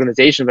within the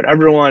organization, but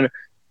everyone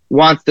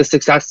wants the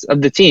success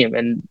of the team,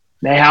 and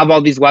they have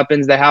all these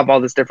weapons, they have all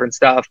this different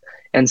stuff.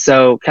 And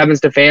so Kevin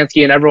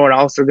Stefanski and everyone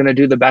else are going to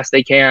do the best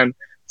they can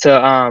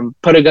to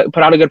put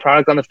out a good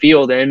product on the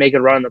field and make it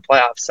run in the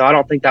playoffs. So I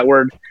don't think that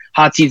word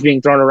hot seat's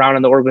being thrown around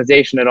in the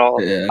organization at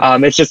all. Yeah.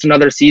 It's just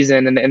another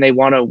season and they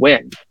want to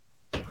win.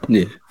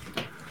 Yeah.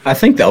 I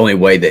think the only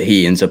way that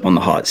he ends up on the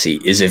hot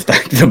seat is if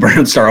the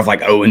Browns start off like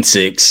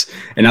 0-6.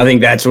 And I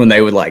think that's when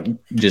they would like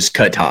just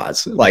cut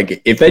ties.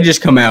 Like if they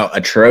just come out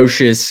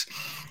atrocious,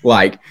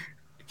 like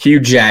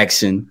Hubert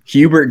Jackson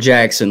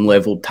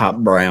level top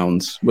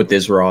Browns with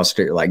this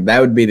roster, like that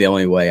would be the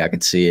only way I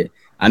could see it.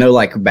 I know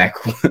like back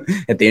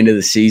at the end of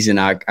the season,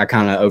 I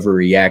kind of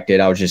overreacted.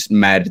 I was just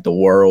mad at the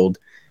world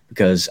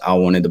because I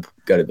wanted to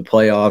go to the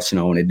playoffs and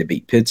I wanted to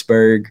beat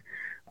Pittsburgh.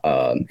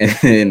 And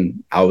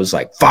then I was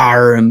like,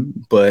 fire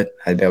him. But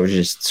that was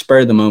just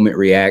spur of the moment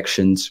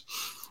reactions.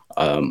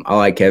 I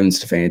like Kevin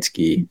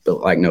Stefanski,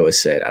 but like Noah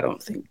said, I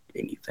don't think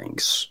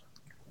anything's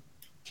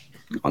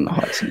on the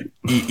hot seat.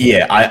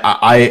 Yeah,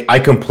 I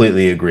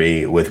completely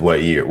agree with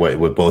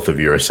what both of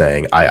you are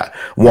saying.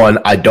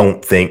 I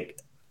don't think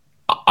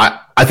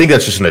I think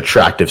that's just an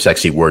attractive,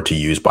 sexy word to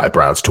use by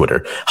Browns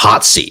Twitter.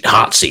 Hot seat.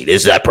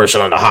 Is that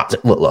person on the hot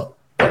seat? Look.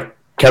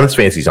 Kevin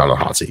Stefanski's on the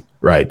hot seat.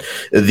 right?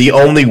 The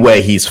only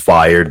way he's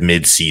fired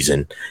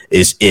mid-season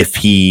is if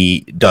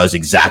he does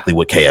exactly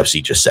what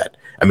KFC just said.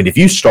 I mean, if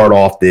you start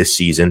off this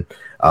season,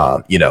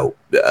 and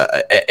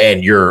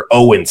you're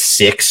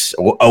 0-6,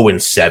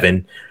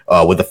 0-7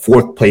 with a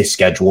fourth place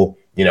schedule,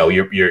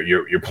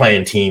 you're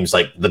playing teams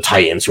like the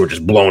Titans who are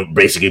just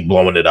basically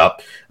blowing it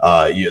up.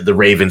 The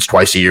Ravens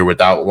twice a year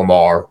without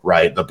Lamar,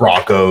 right? The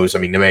Broncos, I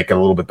mean, they make it a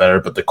little bit better,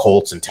 but the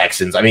Colts and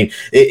Texans, I mean,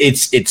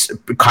 it's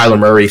Kyler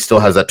Murray still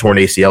has that torn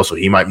ACL, so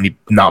he might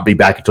not be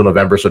back until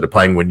November. So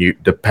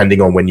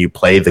depending on when you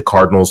play the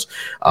Cardinals,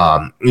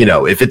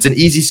 if it's an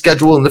easy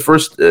schedule in the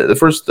first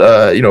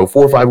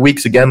 4 or 5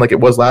 weeks again, like it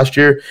was last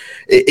year,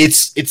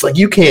 it's like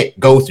you can't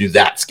go through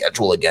that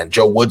schedule again.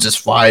 Joe Woods is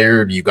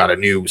fired. You got a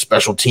new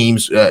special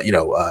teams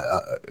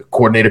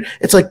coordinator.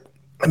 It's like,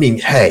 I mean,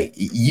 hey,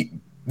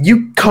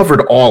 you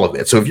covered all of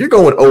it. So if you're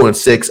going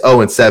 0-6,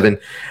 0-7,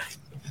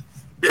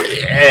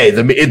 hey,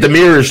 the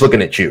mirror is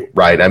looking at you,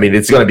 right? I mean,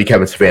 it's going to be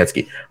Kevin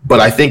Stefanski. But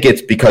I think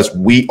it's because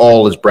we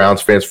all, as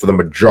Browns fans, for the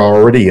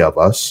majority of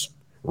us,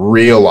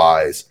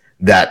 realize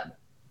that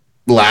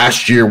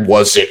last year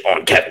wasn't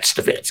on Kevin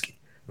Stefanski,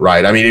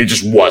 right? I mean, it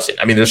just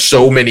wasn't. I mean, there's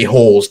so many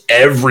holes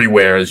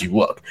everywhere as you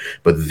look.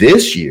 But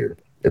this year,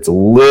 it's a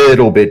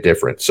little bit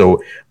different.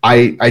 So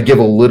I give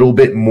a little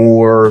bit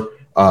more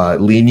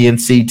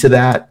leniency to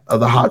that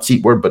of the hot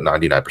seat word, but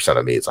 99%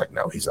 of me is like,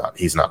 no, he's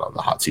not on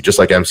the hot seat. Just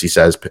like MC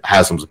says,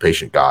 Haslam's a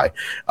patient guy.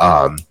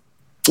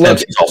 Look,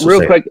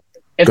 real quick,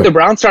 if the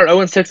Browns start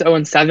 0-6,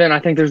 0-7, I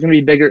think there's going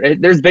to be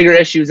bigger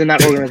issues in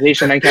that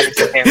organization than Kevin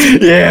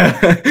Stefanski. Yeah,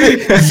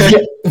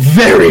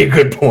 very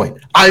good point.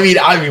 I mean,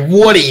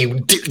 what do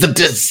you do? The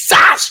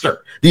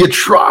disaster, the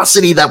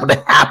atrocity that would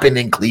happen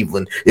in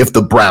Cleveland if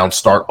the Browns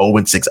start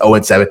 0-6,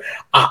 0-7.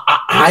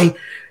 I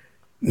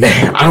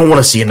don't want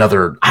to see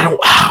another. I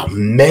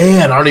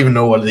don't even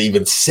know what to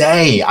even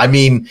say. I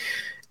mean,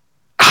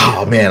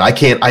 I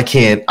can't.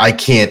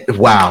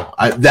 Wow.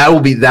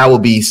 That will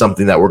be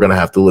something that we're going to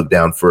have to live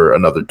down for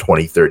another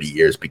 20, 30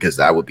 years, because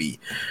that would be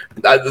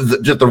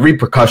just the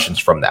repercussions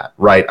from that,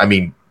 right? I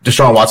mean,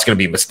 Deshaun Watson's going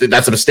to be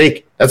that's a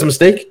mistake. That's a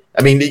mistake.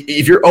 I mean,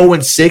 if you're 0-6,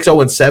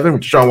 0-7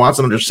 with Deshaun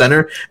Watson under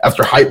center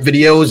after hype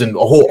videos and a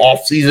whole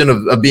offseason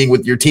of being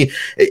with your team,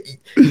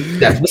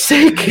 that's a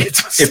mistake.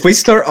 If we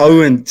start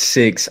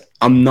 0-6,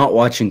 I'm not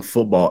watching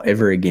football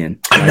ever again.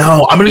 I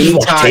know. I'm going to just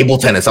watch table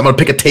tennis. I'm going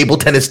to pick a table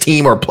tennis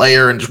team or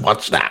player and just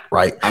watch that,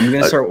 right? I'm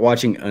going to start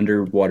watching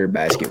underwater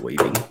basket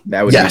weaving.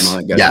 That would be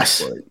my go-to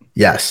sport.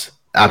 Yes.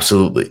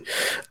 Absolutely.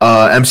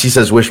 MC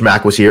says, "Wish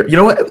Mac was here." You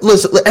know what?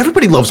 Listen,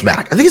 everybody loves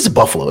Mac. I think it's a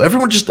Buffalo.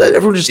 Everyone just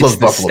loves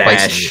Buffalo.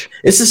 Stash.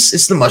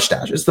 It's the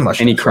mustache. It's the mustache.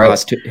 And he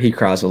cries. He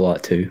cries a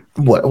lot too.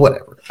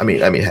 Whatever. I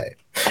mean, hey.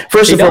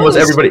 First and foremost,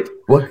 everybody.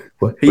 What?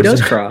 He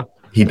does cry.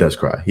 He does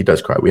cry.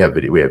 We have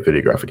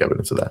videographic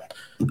evidence of that.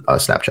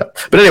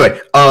 Snapchat. But anyway,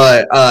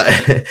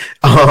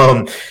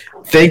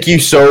 thank you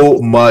so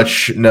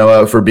much,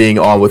 Noah, for being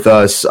on with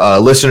us.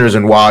 Listeners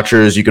and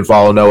watchers, you can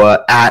follow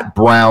Noah at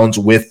Browns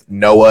with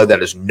Noah.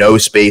 That is no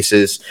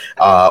spaces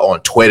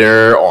on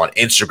Twitter, on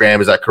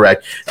Instagram. Is that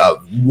correct?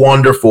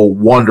 Wonderful,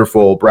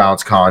 wonderful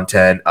Browns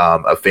content.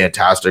 A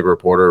fantastic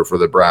reporter for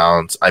the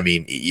Browns. I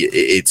mean,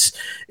 it's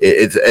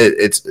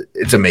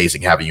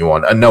amazing having you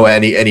on. Noah,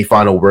 any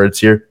final words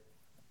here?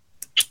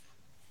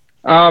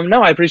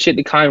 No, I appreciate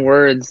the kind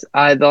words.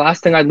 The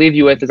last thing I'd leave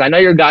you with is, I know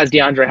your guy's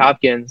DeAndre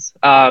Hopkins.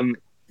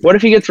 What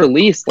if he gets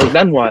released? Like,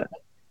 then what?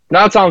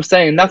 No, that's all I'm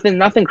saying.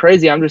 Nothing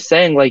crazy. I'm just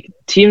saying, like,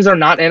 teams are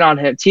not in on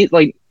him.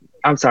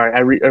 I'm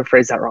sorry, I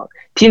phrased that wrong.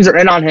 Teams are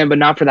in on him, but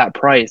not for that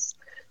price.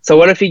 So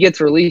what if he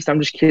gets released? I'm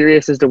just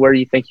curious as to where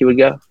you think he would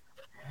go.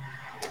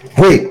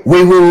 Wait.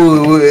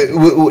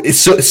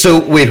 So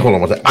wait, hold on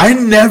one second. I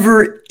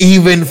never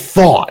even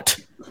thought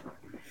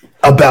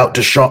about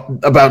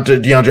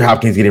DeAndre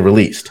Hopkins getting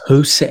released.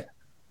 Who said?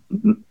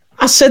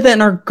 I said that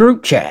in our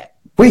group chat.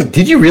 Wait,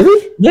 did you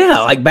really? Yeah,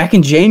 like back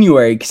in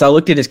January, because I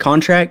looked at his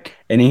contract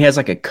and he has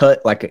like a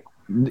cut.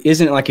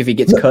 Isn't it like if he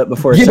gets cut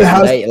before a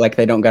certain date, like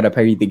they don't got to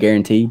pay you the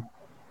guarantee?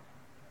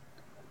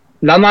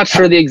 I'm not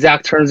sure the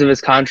exact terms of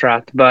his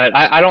contract, but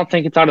I don't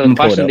think it's out of the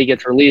question that he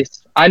gets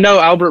released. I know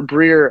Albert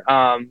Breer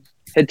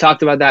had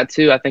talked about that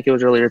too. I think it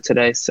was earlier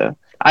today. So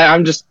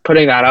I'm just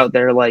putting that out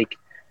there, like,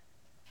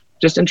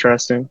 just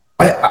interesting.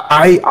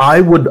 I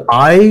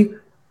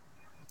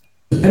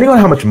depending on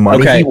how much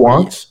money he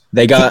wants.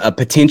 They got a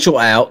potential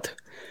out,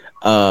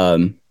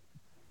 and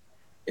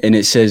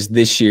it says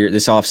this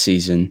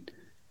offseason,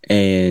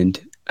 and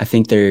I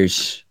think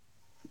there's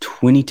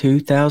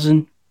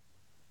 22,000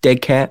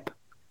 dead cap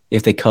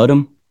if they cut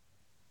him,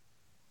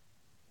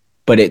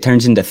 but it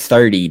turns into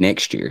 30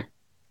 next year.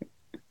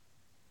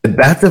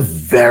 That's a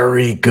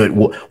very good.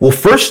 Well,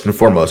 first and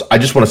foremost, I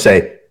just want to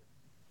say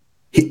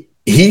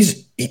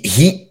he's.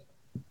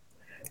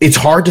 It's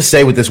hard to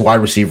say with this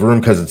wide receiver room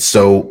because it's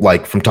so,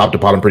 like, from top to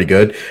bottom pretty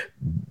good.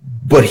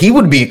 But he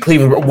would be a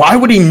Cleveland. Why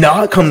would he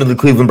not come to the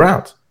Cleveland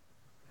Browns?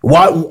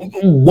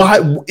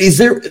 Why is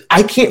there?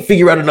 I can't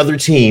figure out another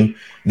team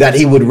that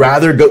he would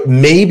rather go.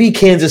 Maybe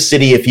Kansas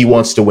City if he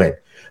wants to win.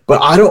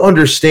 but I don't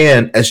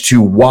understand as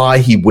to why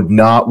he would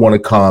not want to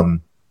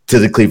come to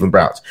the Cleveland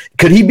Browns.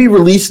 Could he be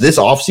released this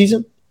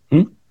offseason?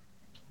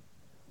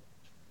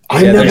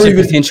 There's a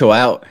potential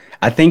out.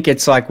 I think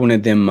it's like one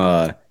of them.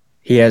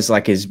 He has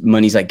like his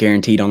money's like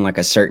guaranteed on like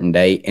a certain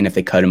date, and if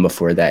they cut him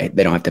before that,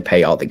 they don't have to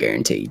pay all the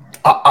guaranteed.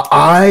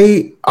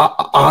 I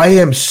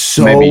am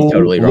so maybe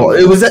totally wrong.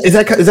 Is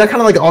that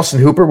kind of like Austin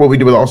Hooper? What we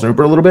did with Austin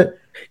Hooper a little bit?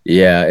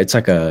 Yeah, it's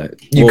like cut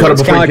him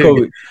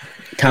before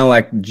kind of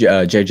like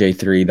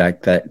JJ3,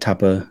 like that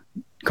type of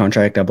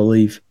contract, I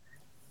believe.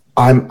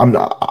 I'm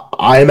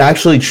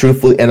actually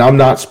truthfully, and I'm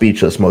not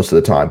speechless most of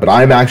the time, but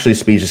I'm actually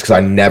speechless because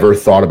I never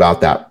thought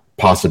about that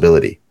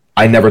possibility.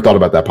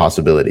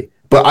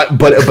 But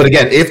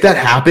again, if that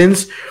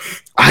happens,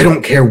 I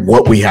don't care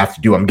what we have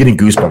to do. I'm getting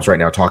goosebumps right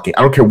now talking.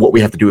 I don't care what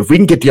we have to do. If we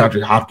can get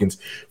DeAndre Hopkins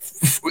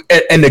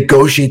and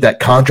negotiate that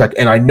contract,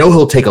 and I know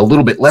he'll take a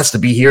little bit less to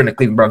be here in the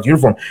Cleveland Browns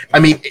uniform. I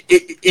mean,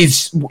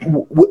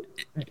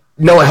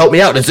 Noah, help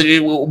me out. Is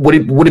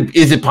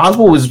it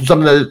possible? Is it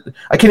something that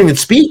I can't even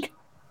speak?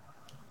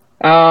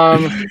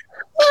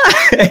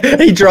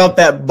 He dropped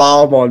that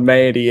bomb on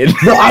Manny.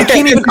 No, I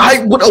can't even.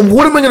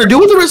 What am I going to do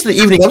with the rest of the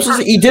evening? I'm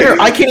supposed to eat dinner.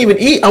 I can't even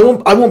eat. I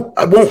won't.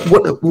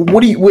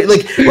 What do you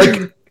like?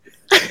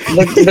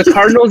 The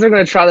Cardinals are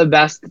going to try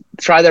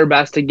their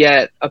best to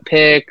get a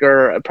pick,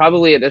 or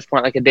probably at this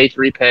point like a day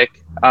 3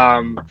 pick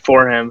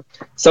for him.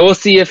 So we'll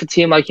see if a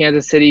team like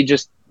Kansas City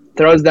just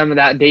throws them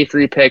that day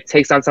 3 pick,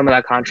 takes on some of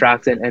that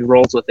contract, and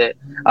rolls with it.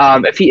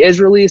 If he is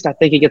released, I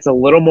think it gets a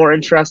little more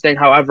interesting.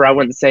 However, I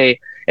wouldn't say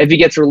if he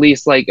gets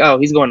released, like, oh,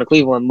 he's going to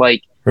Cleveland.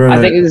 Like, right.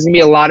 I think there's going to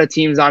be a lot of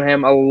teams on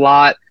him, a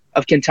lot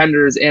of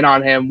contenders in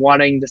on him,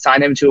 wanting to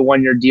sign him to a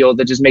 1-year deal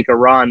to just make a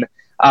run.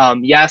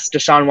 Yes,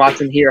 Deshaun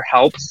Watson here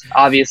helps,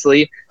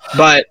 obviously.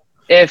 But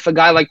if a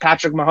guy like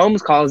Patrick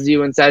Mahomes calls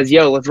you and says,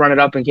 yo, let's run it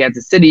up in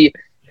Kansas City,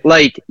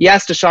 like,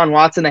 yes, Deshaun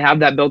Watson, they have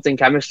that built-in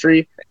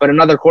chemistry, but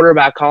another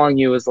quarterback calling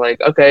you is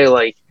like, okay,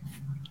 like,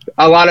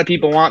 a lot of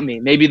people want me.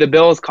 Maybe the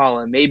Bills call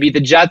him. Maybe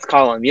the Jets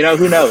call him.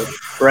 Who knows,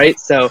 right?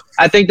 So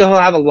I think that he'll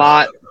have a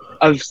lot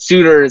of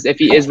suitors if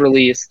he is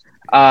released.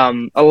 A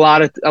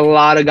lot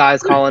of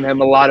guys calling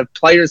him, a lot of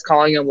players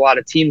calling him, a lot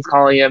of teams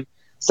calling him.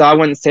 So I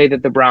wouldn't say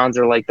that the Browns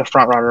are like the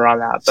front runner on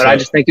that, but I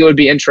just think it would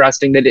be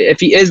interesting that if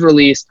he is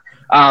released,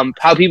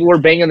 how people were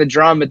banging the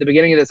drum at the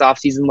beginning of this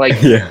offseason, like,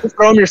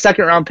 throw him your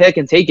 2nd-round pick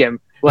and take him.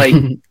 Like,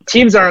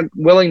 teams aren't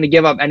willing to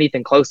give up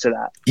anything close to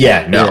that.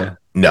 Yeah,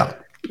 no.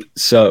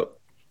 So,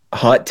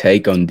 hot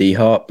take on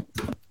D-Hop.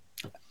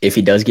 If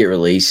he does get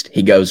released,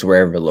 he goes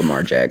wherever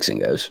Lamar Jackson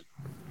goes.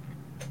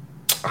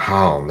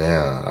 Oh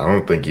man, I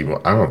don't think he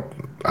wants.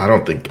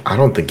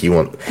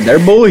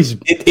 They're boys.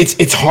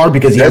 It's hard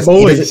because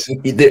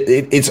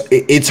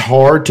it's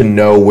hard to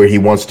know where he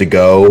wants to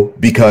go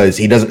because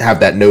he doesn't have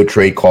that no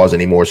trade clause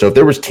anymore. So if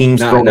there was teams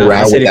thrown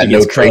around with that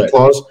no trade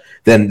clause,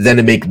 then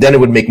it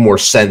would make more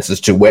sense as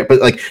to where. But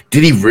like,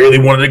 did he really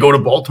want to go to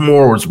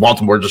Baltimore, or is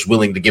Baltimore just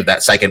willing to give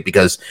that second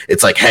because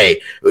it's like,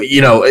 hey,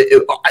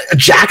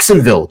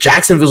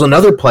 Jacksonville's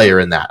another player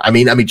in that. I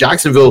mean,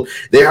 Jacksonville,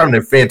 they're having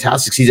a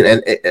fantastic season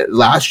and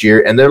last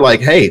year, and they're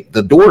like, hey,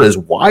 the door is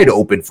wide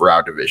open for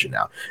our division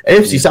now.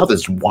 AFC South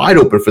is wide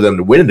open for them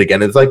to win it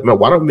again. It's like, man,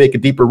 why don't we make a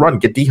deeper run?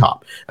 Get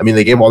D-Hop. I mean,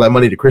 they gave all that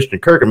money to Christian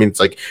Kirk. I mean,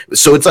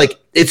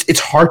 it's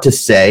hard to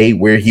say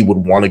where he would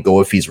want to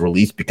go if he's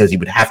released because he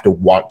would have to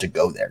want to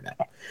go there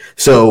now.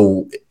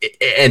 So,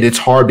 and it's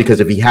hard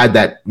because if he had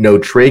that no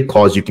trade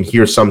clause, you can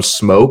hear some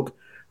smoke,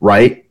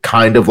 right?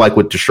 Kind of like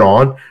with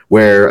Deshaun,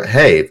 where,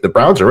 hey, if the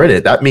Browns are in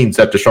it, that means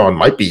that Deshaun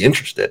might be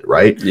interested,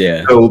 right?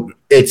 Yeah. So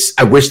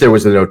I wish there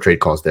was a no trade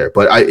clause there,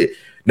 but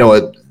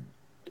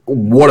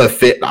what a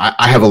fit.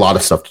 I have a lot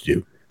of stuff to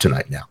do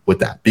tonight now with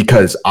that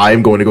because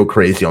I'm going to go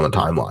crazy on the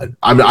timeline.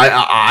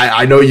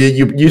 I know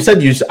you said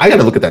I got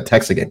to look at that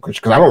text again, Chris,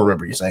 because I don't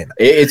remember you saying that.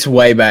 It's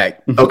way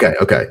back. Okay.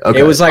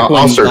 It was like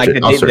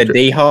the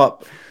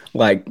D-Hop,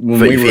 like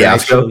when we were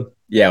fiasco.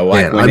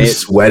 Like I'm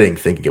sweating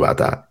thinking about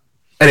that.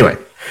 Anyway,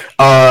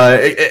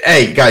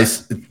 hey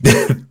guys,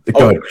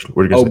 go ahead.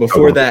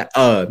 Before that,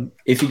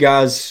 if you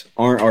guys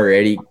aren't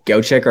already,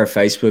 go check our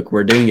Facebook.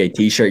 We're doing a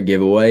T-shirt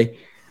giveaway.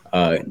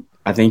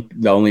 I think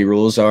the only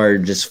rules are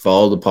just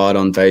follow the pod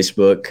on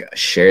Facebook,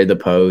 share the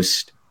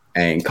post,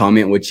 and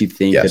comment what you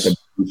think that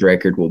the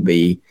record will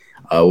be.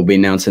 We'll be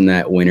announcing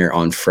that winner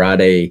on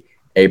Friday,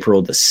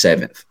 April the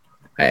 7th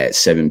at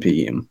 7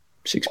 p.m.,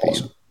 6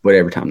 p.m.,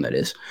 whatever time that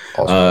is.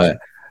 Awesome.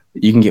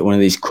 You can get one of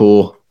these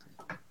cool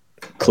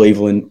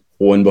Cleveland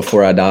One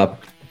Before I Die.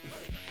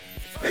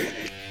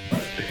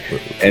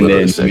 And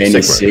then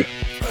Manny's sick.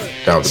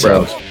 Down with the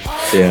Browns.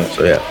 Yeah.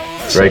 So,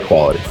 yeah. Great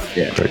quality.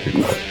 Yeah. Very good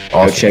quality.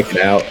 Awesome. Go check it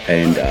out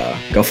and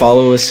go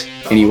follow us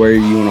anywhere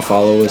you want to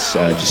follow us.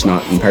 Just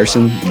not in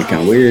person. It'd be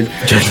kind of weird.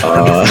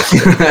 But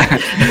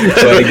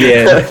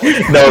again,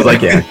 no, it's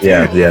like yeah,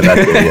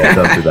 that's it. Yeah,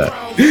 don't do that.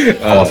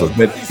 Awesome.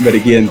 But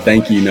again,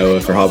 thank you, Noah,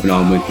 for hopping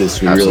on with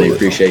us. We really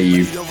appreciate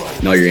you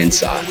and all your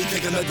insight.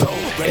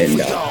 And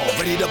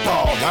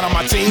ball. Not on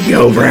my team.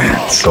 Go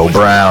Browns. Go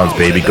Browns,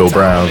 baby. Go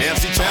Browns.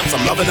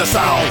 I'm loving the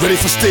sound. Ready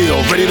for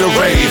steel, ready to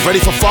rave, ready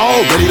for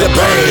fall, ready to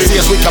bang. See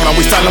us, we coming,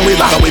 we styling, we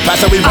locking, we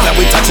passing, we running,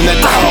 we touching it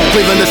down.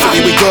 Cleveland the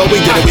city, we good, we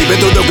did it, we been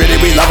through the gritty,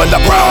 we loving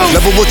the Browns.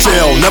 Never will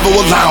chill, never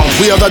will lounge.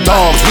 We are the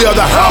dogs, we are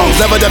the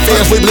hounds. Never the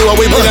fans, we blew and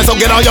we bleeding, so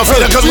get on your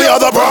feet, cause we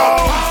are the Browns.